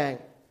บุญยี่แมง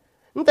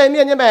มันเจเมี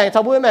ยนยี่แมงชา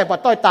วบุญยี่แมงปัด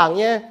ต่อยต่าง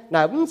เนี่ยน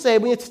ะมันเจ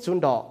บุญยี่ชุน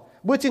ดอก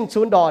บุญชิน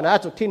ชุนดอกนะ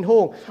จุดทิ้งหุ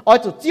งอ้อย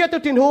จุดเจี๊ยจุ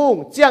ดทิ้งหุง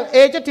เจียงเอ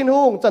จะทิ้ง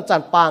หุงจั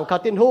นปางเขา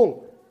ทิ้งหุง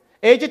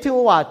เอจะทิ้ง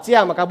ว่าเจีย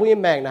งมากับบุญยี่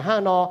แมงนะห้าง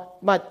น้อย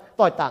มา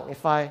ต่อยต่างไอ้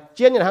ไฟเ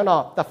จียนเนี่ยห้างน้อ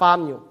ยแต่ฟาร์ม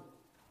อยู่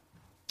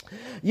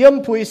เยี่ยม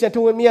พุยเสีย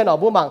ทุ่งเมียนอ๋อ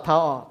บุญบางเท้า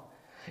อ๋อ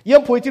เยี่ย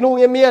มพุยทิ้งหุง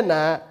เมียนน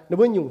ะใน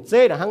บุญหยุ่งเ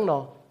จ๊นะห้างน้อ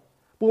ย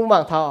ปูมั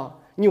งเท้า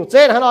อยู่เ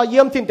จ้นะฮะเราเยี่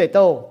ยมทิ้งเตโต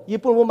ญี่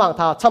ปุ่นปูมังเ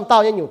ท้าชำเต้า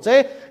ยังอยู่เจ้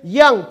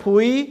ย่างผุ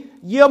ย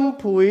เยี่ยม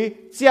ผุย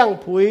เจียง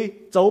ผุย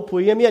โจผุ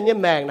ยเมียน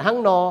แมงนะฮัง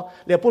นอ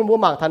เดี๋ยวปุ่นปู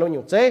มังทานอ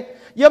ยู่เจ้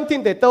เยี่ยมทิ้ง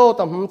เตโต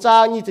ต่อหจ้า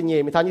นี่จะเย่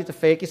มีทานนี่จะ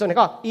เฟกิส่วนนี้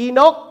ก็อีน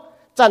ก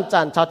จัน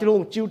ชาวที่ลุง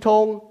จิวท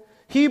ง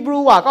ฮีบรู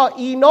ว่าก็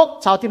อีนก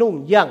ชาวที่ลุง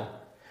ย่าง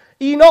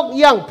อีนก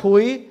ย่างผุ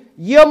ย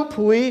เยี่ยม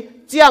ผุย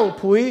เจียง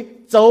ผุย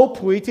โจ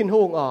ผุยทิ้ง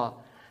หุง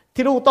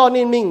ที่ลุงตอน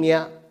นี้มิ่งเนี่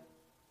ย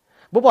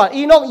บุปผา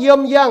อีนกเยี่ยม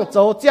ย่างโจ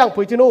เจียง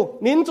ผุยที่นู่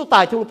นินจุตา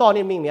ยทุ่งตอน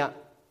นี้มิ่งเนี่ย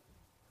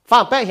ฟั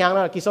งแป๊ะหางน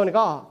ะกิโซนี่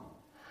ก็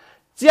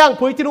เจียง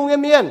ผุยที่นู่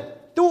เมียน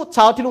ตู้ช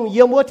าวที่นู่เ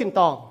ยี่ยมมัวทิ้งต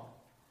อง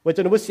ไว้จ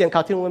นบุเสียงข่า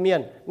วที่นู่เมีย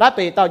นนัดไป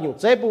เต่าอยู่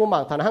เจ๊ปูมั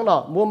งทางห้างนอ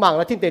มัวมังแ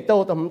ล้วทิ้งเตโต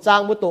แต่ผมจ้าง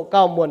มุตโตเก้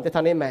ามวนแต่ท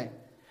างนี้แม่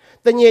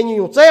แต่เย็น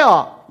อยู่เจ๊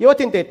ยี่ว่า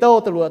ทิ้งเตโต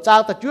ตำรวจจ้าง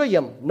แต่ช่วยเยี่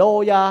ยมโน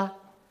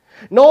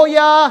ย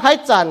าให้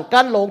จันกั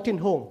นลงทิ้ง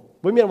หง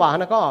บุเมียนว่า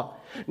นะก็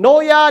โน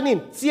ยานิน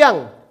เจียง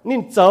นิ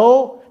นโจ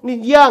นิน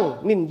ย่าง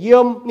นินเยี่ย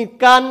มนิน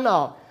กัน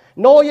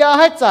โนยาใ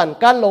ห้จัน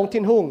กันลง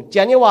ทิ้งหุงเจี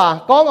ยนี่ว่า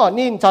ก้อง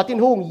นินชาวทิ้ง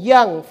หุงย่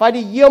างไฟ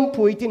ดีเยี่ยม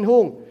ผุยทิ้งหุ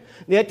ง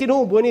เนี่ยทิ้งหุ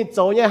งบัวนี่โจ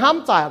เนี่ยห้าม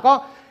จ่ายก็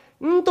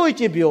ตุ้ย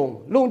จีบยง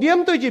ลุงเดียม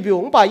ตุ้ยจีบย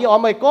งไปยอม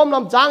ไม่ก้มน้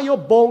ำจางย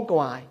บบงก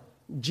วาย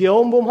เจียว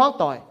มุมห้อง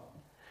ต่อย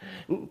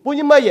ปุ้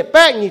ยไม่เหยียบแ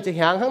ป้งนี่จะห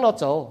างข้างนอก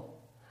โจ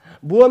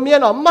บัวเมีย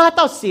นมาเ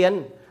ต้าเสียน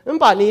นั่น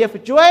ป่านี่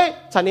ช่วย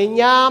ฉันนี่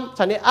ยาม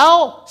ฉันนี่เอา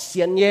เสี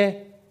ยนเนี่ย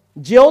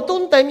เจียวตุ้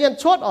นเต็มยัน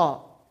ชด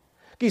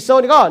กิโซ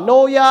นี่ก็โน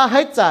ยาให้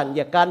จันอ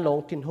ย่าการหลง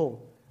ทิ้งหง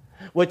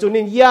ว่าจุ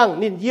นินย่าง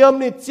นินเยี่ยม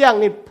นินเจียง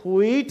นินผุ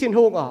ยทิ้งห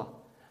ง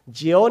เ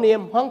จียวเนี่ย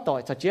ห้องต่อย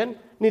ชัดเจน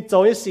นินโจ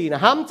ยสีนะ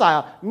ห้ามจ่าย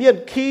เมียน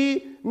ขี้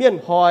เมียน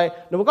หอย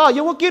หนูก็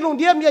ยังว่ากินลง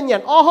เดียมเมียนหยั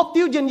นฮอบ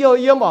ติ้วเย็นเยี่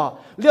ยม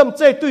เลี่ยมเ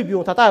จ้ตุ้ยบิว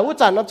ท่าใต้ว่า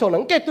จันน้ำชงหนั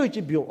งแก่ตุ้ย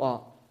จีบิว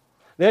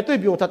แล้วตุ้ย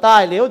บิวท่าใต้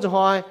เลี้ยวจะห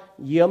อย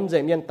เยี่ยมเจ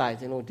เมียนไตเ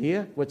จนลงเดีย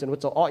ว่าจันว่า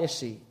จะอ้อยัง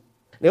สี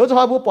เลี้ยวจะห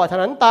อยผู้ปล่อยทาง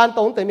นั้นตาลต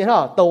รงแต่เมียน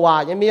ตัว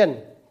ยังเมียน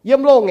เยี่ยม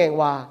โลงแงง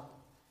ว่า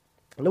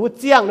นึกว่า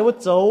เจียงนึกว่า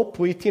โจ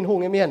ผุยทิ้งหง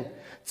เมียน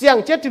เจียง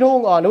เจ็ดทิ้งหง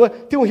นึกว่า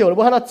ที่หงเหี่ยวนึก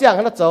ว่าฮันเจียง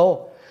ฮันโ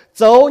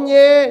จเ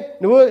นี่ย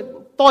นึกว่า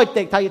ต่อยเ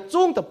ต็กไทย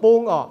จุ้งตะปู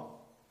ง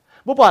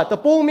บุปผาตะ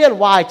ปูงเมียน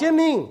วายเจ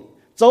มิง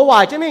โจวา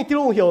ยเจมิงที่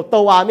หงเหี่ยวตั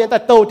ววายเมียนแต่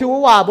โตที่ห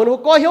งว่าบนนึกว่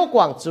าก็เหี่ยวก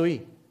ว่างจุย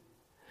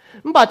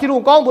มันป่าที่ห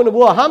งก้องบนนึก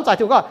ว่าห้ามจ่าย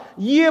ที่หงก็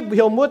เยียบเ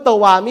หี่ยวมัวตัว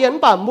วายเมียน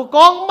ป่ามัว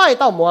ก้องไม่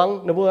เต้าหมวง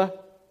นึกว่า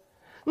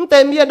มันเต็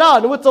มเมียนได้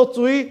นึกว่าโจ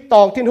จุยต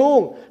องทิ้งห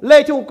งเล่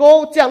ทิ้งโก้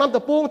เจียงน้ำต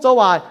ะปูงโจ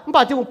วายมันป่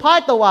าที่หงพาย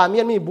ตัววายเมี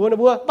ยนมีบัวนึก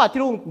ว่าป่าที่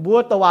หงบัว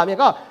ตัววายเมียน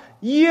ก็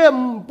เยี่ยม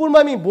ปุ่นไม่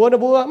มีบัวนึก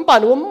ว่ามันป่า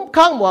นึกว่า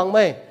ข้างหมวงไ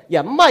ม่อย่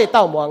าไม่เ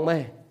ต้าหมวงไม่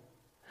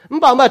มัน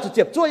ป่ามาจุดเ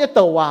จ็บช่วยจะ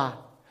ตัววา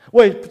เ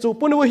ว้ยจู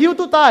ปุ่นนึกว่าหิว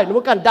ตู้ใต้นึก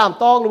ว่าการดาม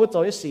ตองนึกว่าโจ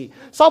ยสี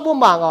ซอบุญ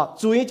มัง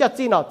จุยจะ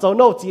จีนโจโ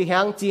นจีแห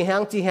ง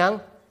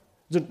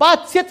จุดป้า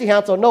เชียจีแหง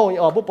โจโน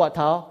บุปผาเ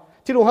ท้า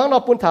ที่หงห้างนอ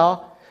ปุ่นเท้า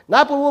น้า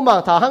ปุ่นบุญมัง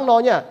เท้าห้างนอ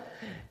เนี่ย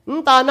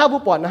ตาหน้าบุ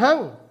ปผาห้าง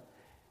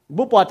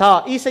บุปผาเท้า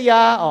อิสย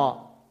า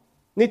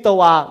นี่ตั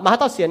วมาหา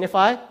เต้าเสียนในไฟ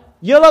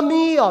เยอร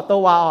มีตั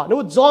วนึ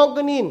กจอง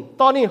กันนิน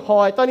ตอนนี้หอ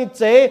ยตอนนี้เ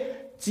จ๊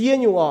เจียน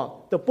อยู่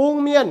ตัวปุ้ง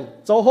เมียน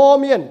โจโฮ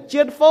เมียนเจี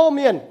ยนโฟเ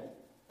มียน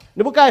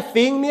นึกว่าไก่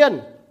ฟิงเมียน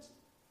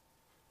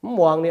ม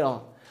วงนี่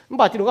มัน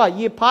บาดที่นึกว่า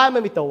ยีพายไม่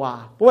มีตัว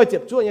เพราะว่าเจ็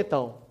บจ้วงเนี่ย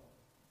ตัว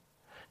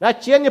นะ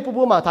เจียนเนี่ย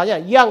ผู้มาถามอย่า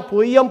งย่างผุ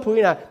ยย่ำผุย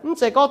นะมัน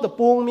จะก็ตัว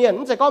ปุ้งเมียน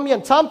มันจะก็เมียน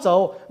ช้ำโจ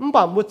มันบ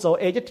าดมุดโจ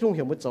เอจะทุ่งเ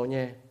หี่ยวมุดโจเ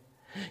นี่ย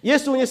เย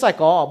ซูเนี่ยใส่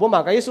ก่อผู้มา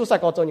กับเยซูใส่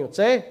ก่อโจอยู่เ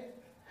จ๊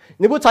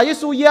นึกว่าใช้เย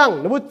ซูย่าง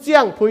นึกว่าเจีย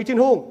งผุยทิ้ง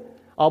หุ่ง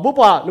บุปผ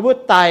านึกว่า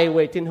ตายเว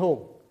ทิ้งหง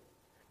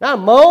นะ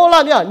เมาละ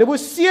เนี่ยนึกว่า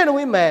เสียนึก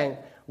ว่าแมง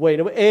เว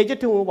นึกว่าเอจะ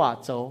ทิ้งว่า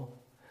โจ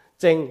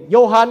เจงโย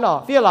ฮัน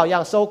เฟี้ยเหล่าอย่า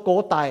งโซโก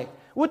ตาย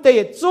วุฒิ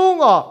จุ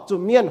งจุ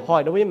เมียนหอ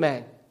ยด้วยแม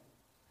ง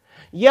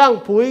ย่าง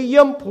ผุยเ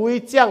ยี่ยมผุย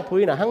จ้างผุ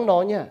ยน่ะหังนอ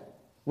นเนี่ย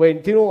เว้น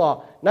ที่นู่น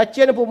น่าเ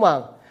จ้าในปุ่มมัง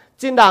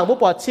จินด่างบุป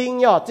ผาชิงเ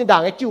นี่ยจินด่า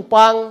งไอ้จิว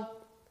ปัง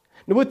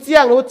หนูเจีย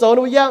งหนูโจห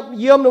นูย่าง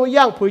เยี่ยมหนู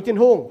ย่างผุยจิน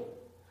หุ่ง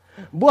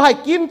บุให้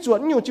กินจวน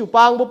อยู่จิว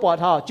ปังบุปผา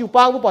ท่าจิว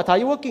ปังบุปผาท่าอ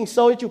ยู่ว่ากินโ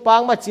ซ่จิวปัง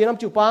มาเจียน้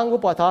ำจิวปังบุ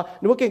ปผาท่า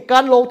หนูว่ากินกา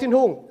รลงจิน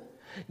หุ่ง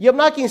เยี่ยม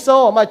น่ากินโซ่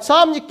มาช้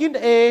ำยี่กิน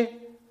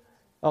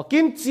กิ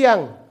นเจียง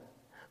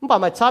มันป่า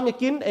มาช้ำยี่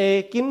กิน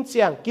กินเจี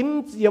ยงกิน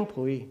เยี่ยม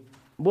ผุย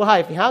บุให้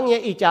ฝีหางเนี่ย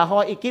อีจ่าหอ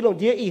ยอีกินลง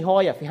เดียอีหอ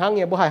ยฝีหางเ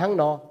นี่ยบุให้หาง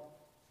นอ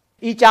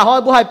อีจ่าหอย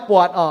บุให้ป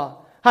วด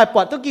ให้ปว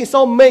ดต้องกินโซ่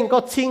เม่งก็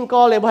ชิงก็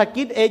เลยบุให้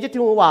กินจะถึ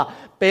งว่า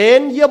เป็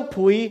นเยี่ยม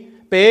ผุย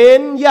เป็น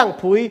ย่าง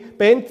ผุยเ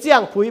ป็นเจีย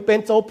งผุยเป็น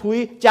โจผุย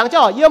จางเจ้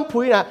าเยี่ยมผุ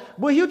ยนะ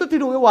บุหิวต้องที่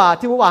ดูว่า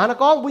ที่ว่าฮะนะ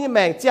ก้องบุญแม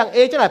งเจียง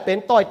จะไหนเป็น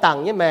ต่อยต่าง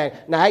ยี่แมง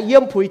ไหนเยี่ย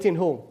มผุยทิ้ง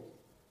หง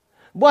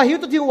บุหิว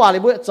ต้องที่ว่าเลย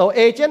บุโจ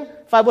เจน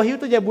ฝ่ายบุหิว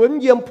ต้องจะบุญ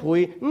เยี่ยมผุย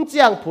เจี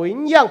ยงผุย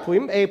ย่างผุย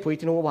ผุย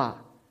ทิ้งว่า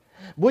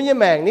บุญ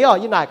แมงนี่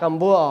ยี่ไหนก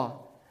ำ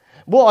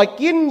บัว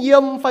กินเยี่ย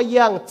มไฟ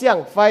ย่างเจียง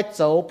ไฟโจ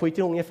ผุย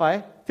ทิ้งหงยี่ไฟ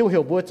ทิ้งเหี่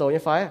ยวบัวโจ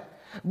ยี่ไฟ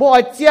บัว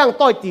เจียง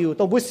ต่อยติ๋ว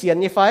ต้องบุเสียน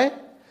ยี่ไฟ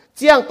เ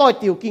จียงต่อย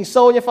ติ๋วกินโ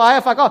ซ่ยี่ไฟ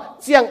ก็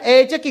เจียง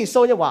จะกินโซ่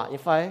ยี่หว่า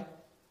ยี่ไฟ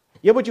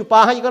ยี่บุจุปา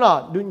ให้ยี่ก็เนาะ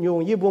ดุนยุง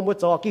ยี่บัวบัว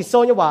โจกินโซ่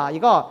ยี่หว่า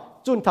ยี่ก็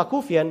จุนทักคู่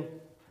เฟียน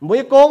บัว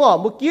ยี่โกง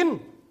บัวกิน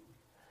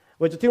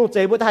บัวจุที่ลงเจ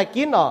บัวให้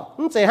กิน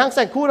มันเจห้างแส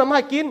งคู่น้ำให้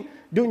กิน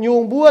ดุนยุ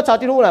งบัวชาว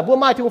ที่ลงน่ะบัว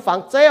ไม้ที่ลงฝัง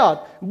เจ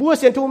บัวเ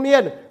สียนทุ่งเมีย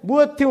นบัว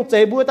ที่ลงเจ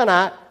บัวตาหนา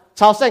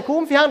ชาวแสงคู่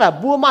เฟียงน่ะ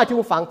บัวไม้ที่ล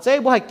งฝังเจ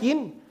บัวให้กิน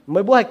ไม่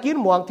บัวให้กิน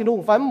หมวงที่ลง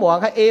ฝังหมวง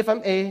ให้ฝัง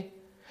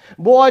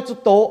บัวจุ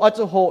โต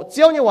จุโหเ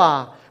จียวยี่หว่า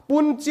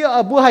ปุ่นเจียว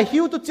บัวให้หิ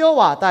วตัวเจียว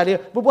ว่าแต่เดีย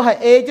วบัวใ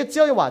ห้จะเจี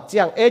ยวว่าเจี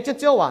ยงจะ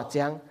เจียวว่าเจี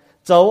ยง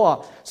โจ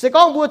เสก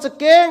องบัวจะ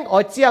เก่ง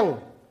เจียง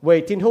เว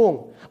ทินหง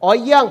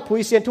ย่างผุย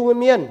เสียนทุ่ง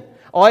เมียน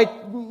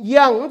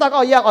ย่างตาก็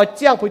ย่างเ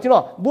จียงผุยทิน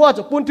บัวจ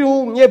ะปุ่นทุ่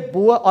งเนี่ย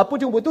บัวปุ่น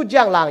ทุ่งบัวตู้ย่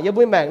างหลังอย่า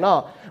บัวแมงเนาะ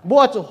บั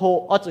วจะโห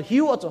จะหิ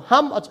วจะห้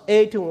ำจะ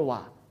ทุ่งว่า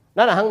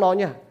นั่นแหละหังนอน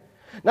เนี่ย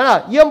นั่นแหละ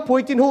เยี่ยมผุย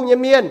ทินหงเนี่ย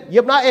เมียนเยี่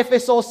ยมน้าเอฟเอ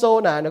โซ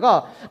น่ะแล้วก็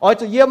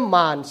จะเยี่ยมม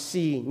าน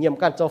สี่เยี่ยม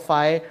กันโจไฟ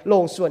ล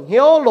งส่วนเ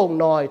หี้ยวลง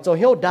หน่อยโจ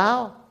เหี้ยวดาว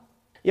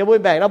อย่าไป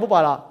แบ่งนะผู้ป่ว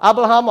ยละอับ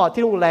ราฮัม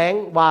ที่ลุงแรง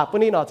ว่าปุ่น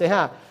นี่เนาะใช่ฮ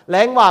ะแร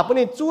งว่าปุ่น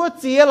นี่จั่ว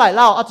เจี๋ยไหลเ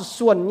ล่าอาจจะ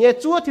ส่วนเนี่ย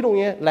จั่วที่ลุง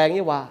เนี่ยแรงเ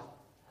นี่ยว่า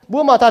บั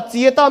วมาถ้าเ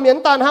จี๋ยตามเหมียน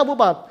ตันฮะผู้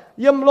ป่วย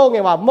เยี่ยมโลกเ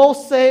นี่ยว่าโม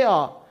เสส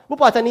ผู้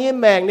ป่วยท่านนี้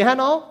แมงเนี่ยฮะ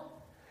เนาะ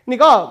นี่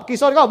ก็กิ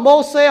โซนก็โม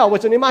เสสวัน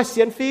จุนี้มาเสี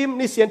ยนฟิล์ม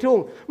นี่เสียนที่ลุง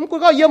มัน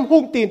ก็เยี่ยมหุ่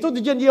งตีนตู้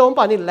เย็นเยี่ยม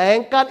ป่ะนี่แรง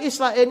การอิส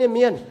ราเอลเนี่ยเ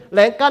มียนแร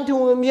งการที่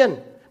ลุงเมียน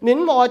นิน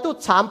มอยตู้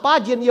ฉามป้า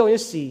เย็นเยี่ยมเ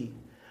นี่ยสี่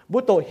บุ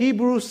ตรฮีบ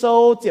รูโซ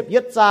เจ็บ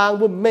ยัดจาง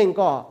บุญเม่ง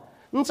ก็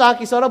นั่นจาก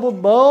กิโซนบุญ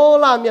เมา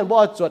ลาเมียนบั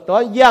วจวดตัว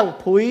ย่าง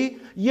ผุย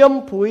เยี่ยม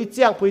ผุยเ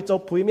จียงผุยโจ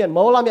ผุยเมียนเม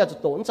าลาเมียนจะ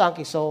โตนั่นจาก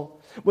กิโซ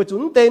บัวจุ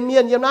นเตเมีย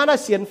นเยี่ยมน่า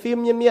เสียนฟิล์ม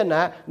เมียนน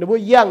ะหนูบัว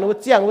ย่างหนูบัว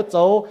เจียงหนูบัวโจ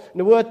ห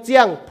นูบัวเจี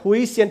ยงผุย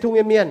เสียนทุ่ง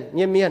เมียน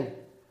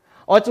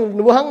จุนห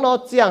นูบัวหังนอ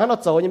เจียงหังนอ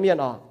โจเมีย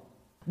น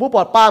บัวป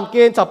อดปามเก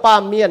ณฑ์ชาวปา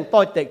มเมียนต่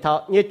อยเด็กเท่า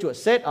เนี่ยจวด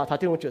เซตท่า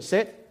ที่ลงจวดเซ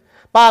ต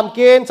ปามเก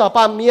ณฑ์ชาวป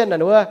ามเมียนนะ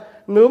หนูว่า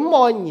หนูม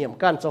อยเหยี่ยม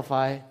กันโจไฟ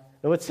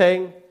หนูบัวเชง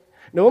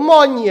หนูมอ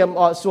ยเหยี่ยม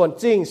ส่วน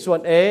จริงส่ว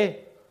น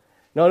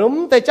เนาะนุ่ม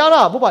แต่เจ้าเน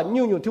าะผู้บ่าว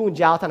ยุ่งทุ่ง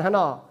ยาวทันฮะเน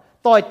าะ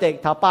ต่อยเตะ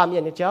ถ้าปามเมีย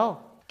นเจ้า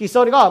กิโซ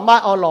นี่ก็มา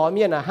เอาหล่อเ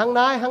มียนน่ะหังน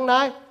าย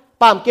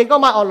ปามเกณฑ์ก็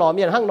มาเอาหล่อเ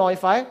มียนหังน้อย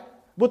ไฟ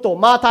บุตร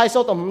มาไทยโซ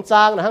ตมจ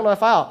างน่ะหังน้อย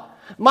ไฟ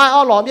มาเอา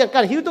หล่อเมียนกั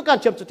นหิวตุกัน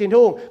เชื่อมจุดทิ้ง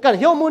ทุ่งกัน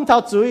หิวมุนเท่า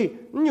จุย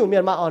อยู่เมี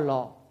ยนมาเอาหล่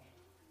อ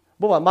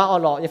ผู้บ่าวมาเอา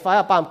หล่อยังไฟ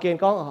ปามเกณฑ์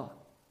ก็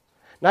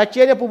นายเจ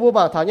เนี่ยผู้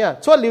บ่าวถามเนี่ย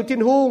ชวนหลิวทิ้ง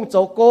ทุ่งโจ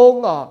โก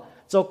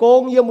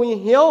งเยี่ยมมุน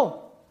หิว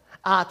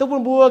ตัวบุ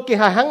ญบัวเกี่ย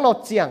หังนอ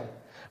เจียง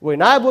เว้ย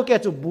นายบัวแก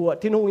จุบัว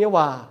ทิ้งทุ่งเนี่ย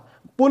ว่า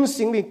ปุ่น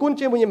สิงลิงกุ้นเ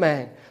จ้าบุญแม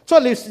งช่วย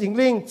หลิวสิง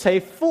ลิงใช้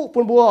ฟู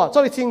ปุ่นบัวช่ว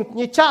ยหลิวสิง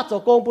ยี่ชาโจ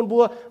โกงปุ่นบั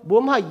วบัว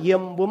มาเยี่ย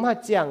มบัวมา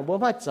เจียงบัว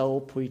มาเจ้า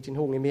ผุยทิ้ง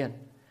หงเมียน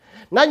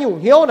นั่นอยู่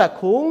เหี้ยวน่ะ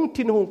คุ้ง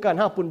ทิ้งหงกัน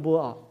ห้าปุ่นบัว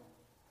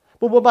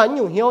บ้านอ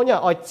ยู่เหี้ยวเนี่ย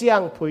เจีย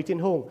งผุยทิ้ง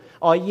หง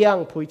ย่าง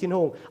ผุยทิ้งห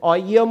ง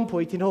เยี่ยมผุ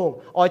ยทิ้งหง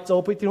โจ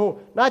ผุยทิ้งหง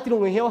น่าทิ้งห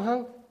งเหี้ยวหัง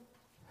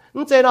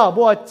นั่นเจ้าเนาะ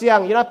บัวเจียง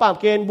ยี่น่าปาม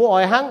เกณฑ์บัว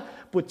หัง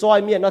ปุจจอย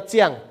เมียนน่ะเจี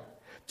ยง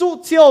จู้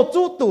เชี่ยว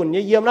จู้ตุ่น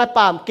เยี่ยมน่าป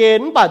ามเก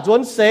ณฑ์ป่าจวน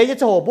เสย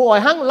จะโหบัว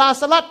หังลา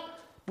สลัด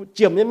เ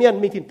จียมเมียน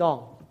มีถิ่นตอง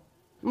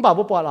มันบอก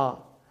ว่าปอดอ่ะ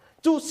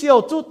จู้เซี่ยว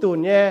จู้ตุ่น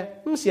เนี่ย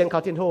มันเสียงเขา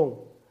ถิ่นหง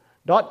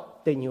ดอด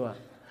เตียงอยู่อ่ะ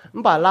มั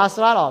นบอกลาส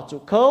ลาหรอจุ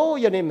เขา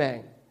อยู่ในแมง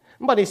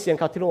มันบอกในเสียง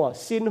เขาถิ่นหงอ่ะ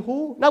สินหู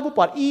น่าบุปผ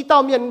าอีเต้า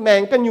เมียนแม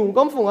งกันยุง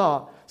ก้มฟงอ่ะ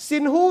สิ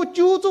นหู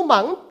จู้จุ้งหมั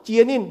งเจี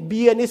ยนินเ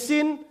บียนิสิ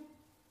น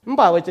มัน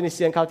บอกว่าจะในเ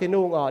สียงเขาถิ่นห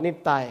งอ่ะนี่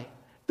ตาย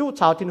ตู้ช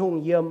าวถิ่นหง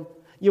เยี่ยม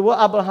อยู่ว่า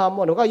อับราฮัม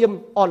อ่ะหนูก็เยี่ยม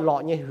อ่อนหล่อ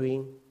เนี่ยหึง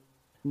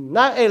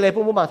นั่นเอเลยพว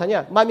กมุมาท่านเนี่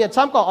ยมาเมียน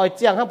ช้ำก็อ่อยเ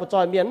จียงห้ามปุจจอ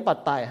ยเมียนปัด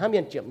ตายห้ามเมี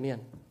ยนเจียมเมียน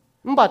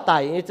มันบาดไต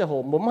นี่จะโห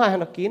มุมให้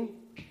เรากิน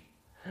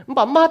มันบ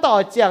าดมาต่อ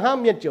เจียงห้าม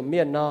เมียนเจียวเมี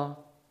ยนเนาะ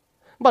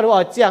มันบาดว่า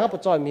เจียงห้ามป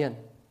จอยเมียน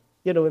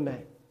ยังดูไม่แม่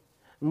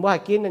มันว่า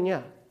กินนั่นเนี่ย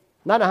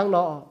นั่นน่ะห้างเน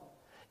าะ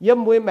เยี่ยม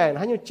บุยแม่ใ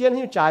ห้ยูเจียนให้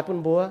ยูจ่ายปุ่น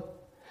บัว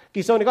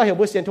กิโซนี่ก็เหี่ยว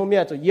บุยเสียนทุ่งเมีย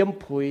จะเยี่ยม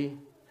ผุย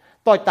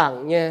ต่อยต่าง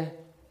เนี่ย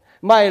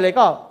ไม่เลย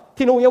ก็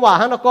ที่นุ่งยี่หว่า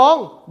ห้างนกอง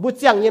บุเ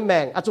จียงยี่แม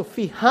งอาจจะ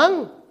ฝีหัง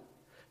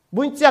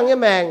bún chang nhé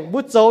mèn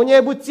bún dấu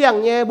nhé bún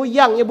chang nhé bún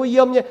yang nhé bún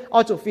yếm nhé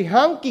ở chỗ phi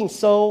hang kinh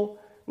sâu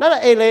nó là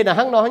ele là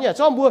hang nó nhé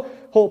cho bún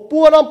hồ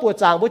bua nó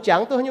bua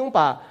chang tôi nhung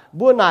bà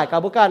bua nải cả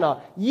bua can nó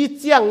y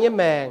chang nhé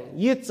mèn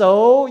y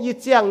dấu y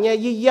chang nhé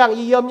y yang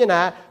y yếm nhé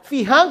nè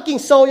phi hang kinh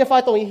sâu nhé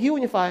phải tông y hiu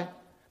nhé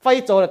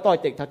phải dấu là tỏi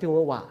tịch thằng thiên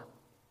hòa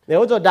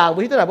nếu cho đàng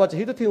bún hít là bua chỉ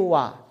hít thiên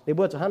hòa để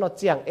bua cho hang nó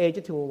chang e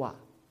chứ thiên hòa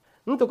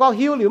tụi con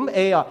hiu liếm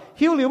e à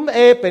hiu liếm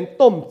eเป็น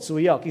ต้มจุ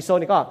ยอ่ะกี่โซ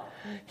นี่ก็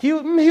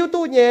hiu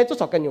tu nhẹ cho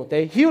sọc cái nhung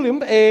tê hiu liếm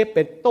e เ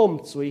ป็นต้ม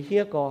จุยเฮี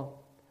ยก็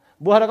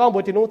บัวเราก็บั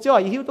วที่นู้นเจ้า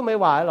hiu tuไม่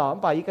ไหวหรอ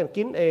ป่าอีกัน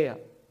กินเออ่ะ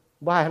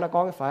บัวให้เราก็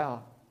ไม่ฝ่ายอ่ะ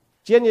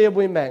เจียนยี่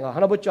บุยแมงอ่ะ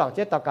เราบัวจ่องเ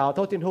จ้าตะเกาเ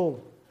ท่าทิ้งหุ่ง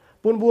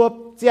ปุ่นบัว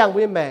เจียงบุ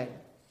ยแมง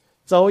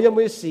โจยัง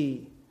บุยสี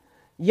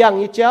ยัง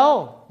ยี่เจ้า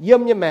เยี่ย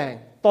มยี่แมง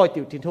ต่อย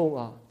ติ๋วทิ้งหุ่ง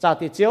อ่ะจ่า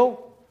ติ๋วเจ้า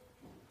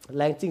แ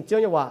รงจริงเจ้า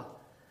เนี่ยว่า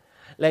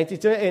แรงจริง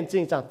เจ้าเอ็นจริ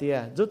งจ่าติ๋ว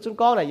จุดจุด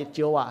ก้อนไหนยี่เ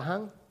จ้าว่าฮั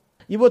ง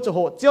ยี่บัวจะโห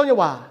เจ้าเนี่ย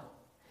ว่า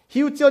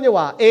hiu chiêu như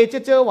hòa e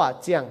chiêu hòa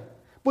chiang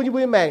bùn như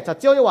bùi mèn chặt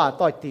chiêu như hòa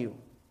tỏi tiểu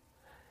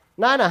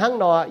nãy là hang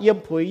nọ yếm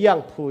phùi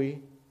yang phùi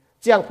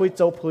chiang phùi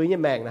châu phùi như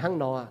mèn là hang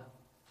nọ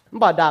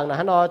bà đàng là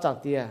hang nọ chẳng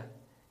tia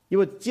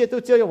yêu chia tu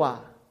chiêu như hòa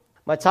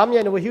mà chấm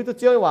như nó hiu tu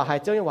chiêu như hòa hai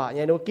chiêu như hòa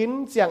như nó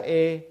kín chiang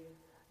e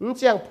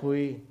chiang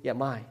phùi ya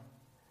mai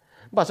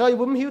bà sao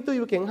yêu hiu tu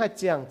yêu kín hai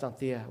chiang chẳng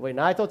tia vậy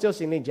nãy tôi chiêu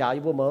sinh linh giả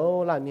yêu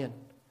mớ lại miền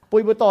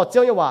bùi bùi tỏi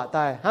chiêu như hòa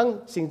tại hang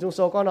sinh trung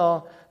số con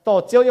nóต่อ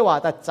เจ้าอยู่ว่า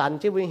แต่จัน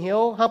ที่วิ่งเหี้ย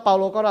วฮะเปา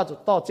โลก็เราจะ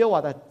ต่อเจ้าว่า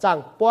แต่จัง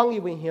ป้องอ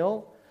ยู่วิ่งเหี้ยว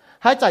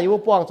ให้ใจอยู่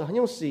ป้องจะให้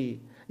ยุ่งสี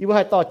อยู่ใ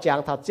ห้ต่อจาง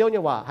ถัดเจ้าอ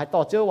ยู่ว่าให้ต่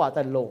อเจ้าว่าแ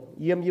ต่หลง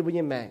เยี่ยมอยู่วิ่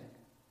งแมง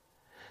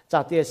จา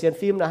กเตี๋ยเสียน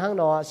ฟิล์มนะฮัง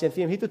นอเสียน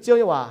ฟิล์มฮิตุเจ้า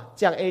อยู่ว่า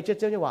จางเอเ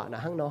จ้าอยู่ว่านะ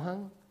ฮังนอฮัง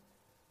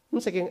มั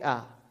นสกิงอ่ะ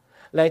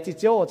แรงที่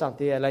เจ้าจากเ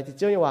ตี๋ยแรงที่เ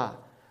จ้าอยู่ว่า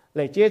แร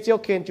งเจ้าเจ้า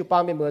เคนจูปั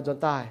งเป็นเมืองจน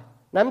ตาย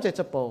น้ำใจจ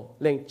ะโป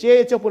แรงเ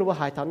จ้าปุ่นว่า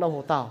หายทำน้ำ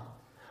หัวเต่า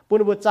ปุ่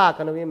นว่าจ้า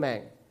กันวิ่งแมง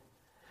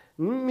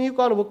มี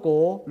ก้อนว่าโก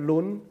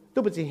ลุ้น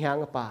tôi bị gì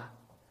hàng bà,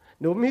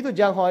 nếu mi tôi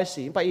giang hỏi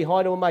xí, bà ý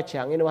hỏi nó mai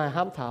chẳng, nó mai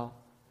hám thảo,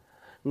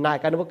 nãy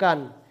cái nó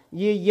cần,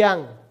 ye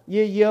yang,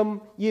 ye yếm,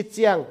 ye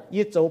chiang,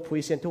 ye châu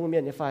phơi xiên thung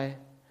miền như phai,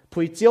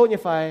 phơi chiếu như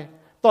phai,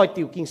 tỏi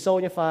tiểu kinh sâu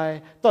như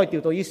phai, tỏi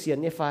tiểu tôi ye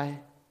xiên như phai,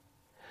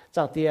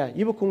 chẳng tiề,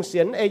 yêu cùng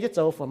xiên ấy chứ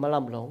châu phải mà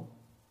làm lỏng,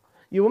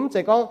 yêu mình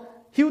chỉ có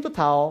hiu tôi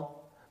thảo,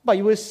 bà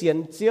yêu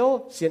xiên chiếu,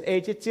 xiên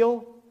ấy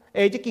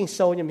chứ kinh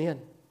sâu như miền,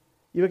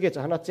 yêu cái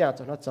cho nó chàng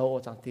cho nó châu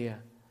chẳng tiề,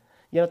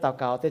 yêu nó tạo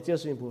cáo để chiếu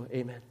xuyên bùa,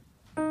 amen.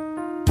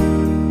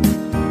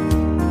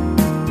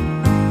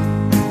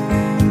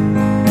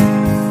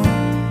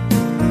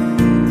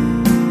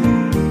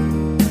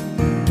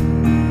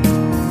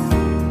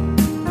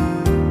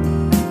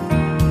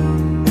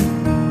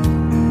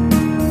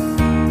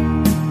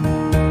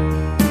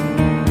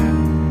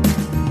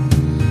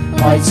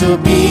 Hỏi chú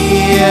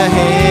bia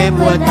hê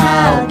bùa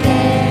tao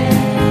kè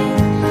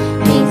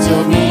mình chú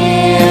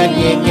biết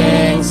ye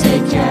kèn sẽ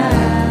cha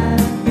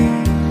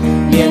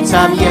miền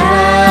sam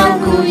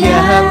yang khu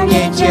yang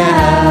ye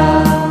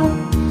chao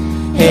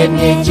hem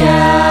ye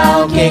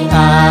chao keng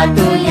a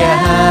tu ya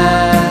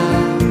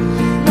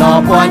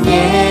lo quan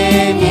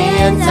ye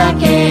miền sa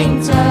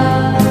keng cha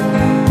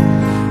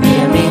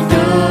miền mình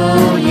tu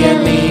ye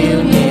liu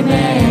ye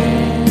mẹ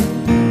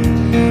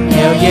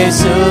yêu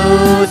Giêsu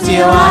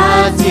chiều à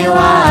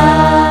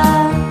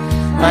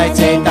mai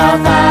trên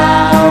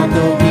tao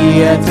tu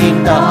bia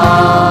thiên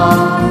đó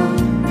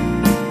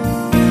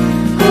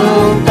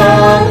cùng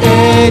tông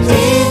ê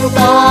thiên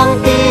tông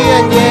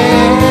tiên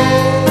nhé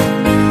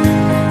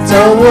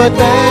châu vua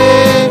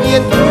tê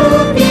miền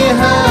tu bia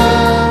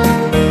hà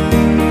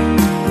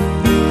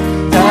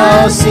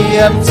tao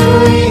xiêm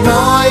chui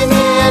hỏi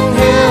miền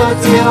heo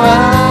chiều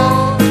à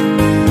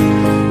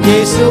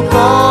Giêsu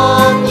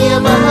con nhia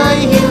mãi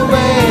hiu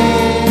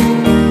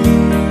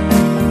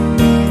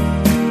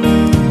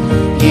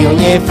yêu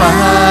nhẹ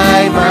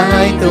phai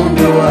mãi tung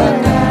đùa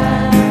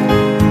cả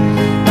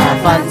ta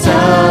phan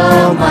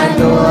châu mãi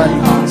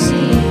luôn hồng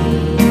xì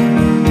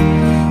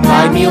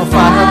mãi miêu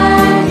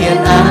phán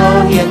hiền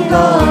áo hiền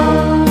cô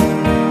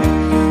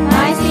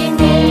mãi xin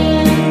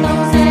miên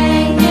tông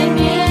xanh hiền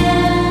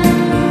miên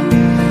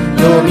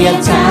đồ miên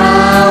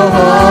trao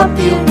hộp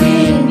tiêu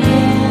miên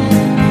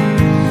miên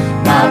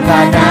bao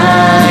cả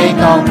nai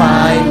con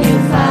phải miêu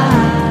phá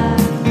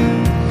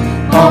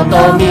con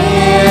tô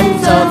miên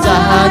cho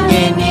cha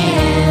nhẹ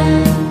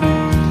miên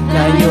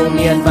là yêu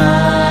miên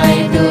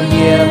mai từ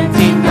yếm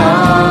thiên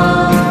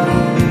đó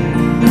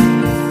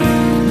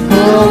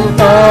cùng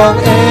tông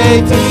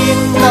ê thiên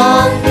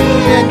tông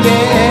miên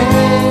nhẹ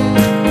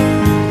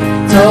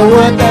châu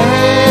vua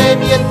tê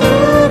miên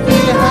tu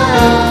bia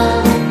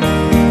hà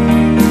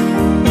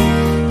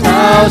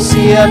thao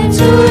xiêm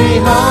chui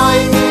hỏi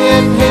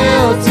miên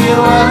heo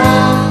chiều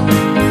á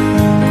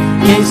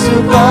Giêsu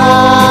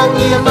con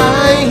nhia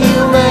mãi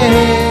hiu mê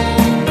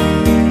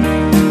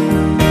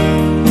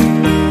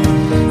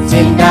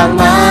trên đàng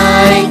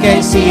mãi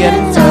cây xiên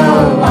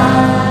châu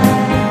à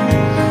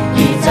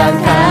đi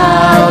trang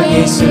cao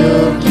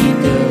Giêsu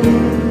Kitô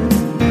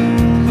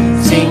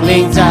sinh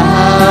linh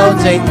giáo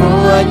trên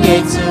muôn nhẹ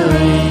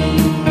trời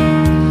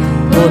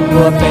บุญ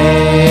บัวเป็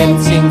น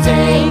สิ่งเ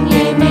จ๋งเ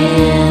ยี่ยมเ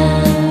ยี่ย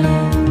ม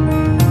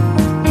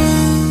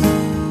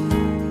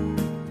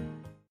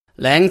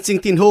lãng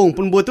chính tin hùng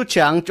bún bùa tu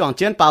chẳng chọn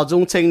chén bảo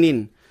dung chênh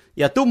nín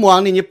ya tu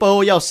muang nín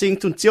bầu yao sinh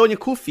chun chiếu như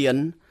khu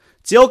phiền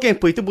chiếu keng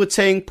pui tu bùa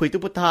chênh pui tu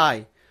bùa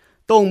thai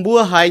tông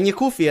bùa hay như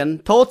khu phiền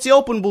thô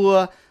chiếu bún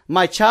bùa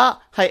mai cha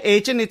hay ê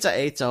chân ní cha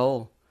ê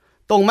châu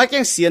tông mai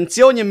keng xiên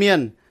chiếu như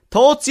miền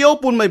thô chiếu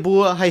bún mai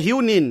bùa hay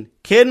hiu nín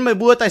khen mai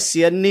bùa tai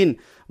xiên nín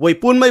vậy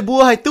bún mai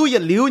bùa hay tu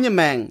yết liu như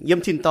mèng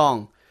yếm tin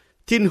tòng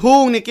tin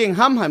hùng ní keng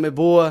hăm hay mai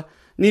bùa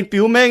nín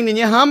piu mèng nín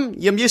như hăm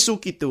yếm Giêsu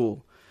Kitô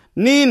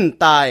nín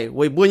tài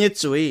với bùa như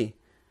chuối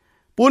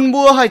bún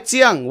bùa hay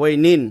chiang với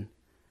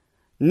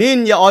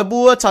nín ya oi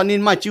bùa cho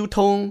nín mà chiu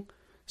thông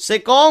sẽ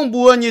con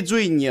bùa như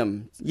duy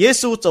nhiệm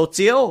Giêsu châu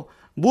chiếu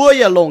bùa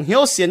ya lồng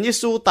hiếu xiên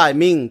Giêsu tài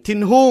mình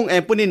thiên hung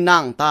em bùn nín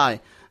nàng tài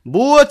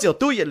bùa chiều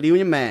tu yết liu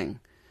như mèng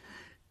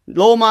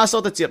lô ma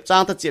sau ta chẹp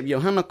trang ta chẹp nhiều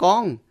hăng nó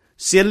con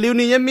xiên liu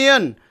nín như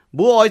miên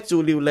bùa oi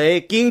chủ liu lệ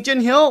kinh chân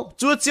hiếu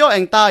chúa chiếu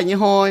anh tài như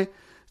hồi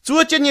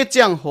chúa chân như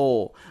chiang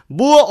hồ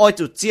bùa oi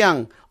chủ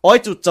chiang oi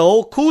chủ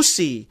châu khu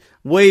sĩ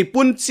vì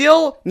bún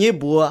chiếu như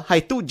bùa hay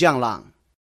tu giang làng